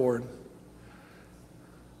spirit of the Lord.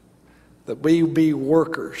 That we be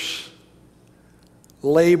workers,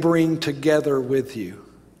 laboring together with you,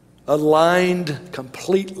 aligned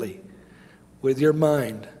completely with your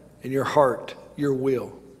mind and your heart, your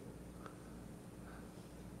will.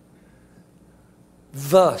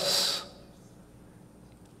 Thus,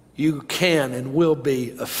 you can and will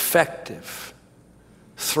be effective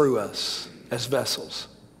through us as vessels.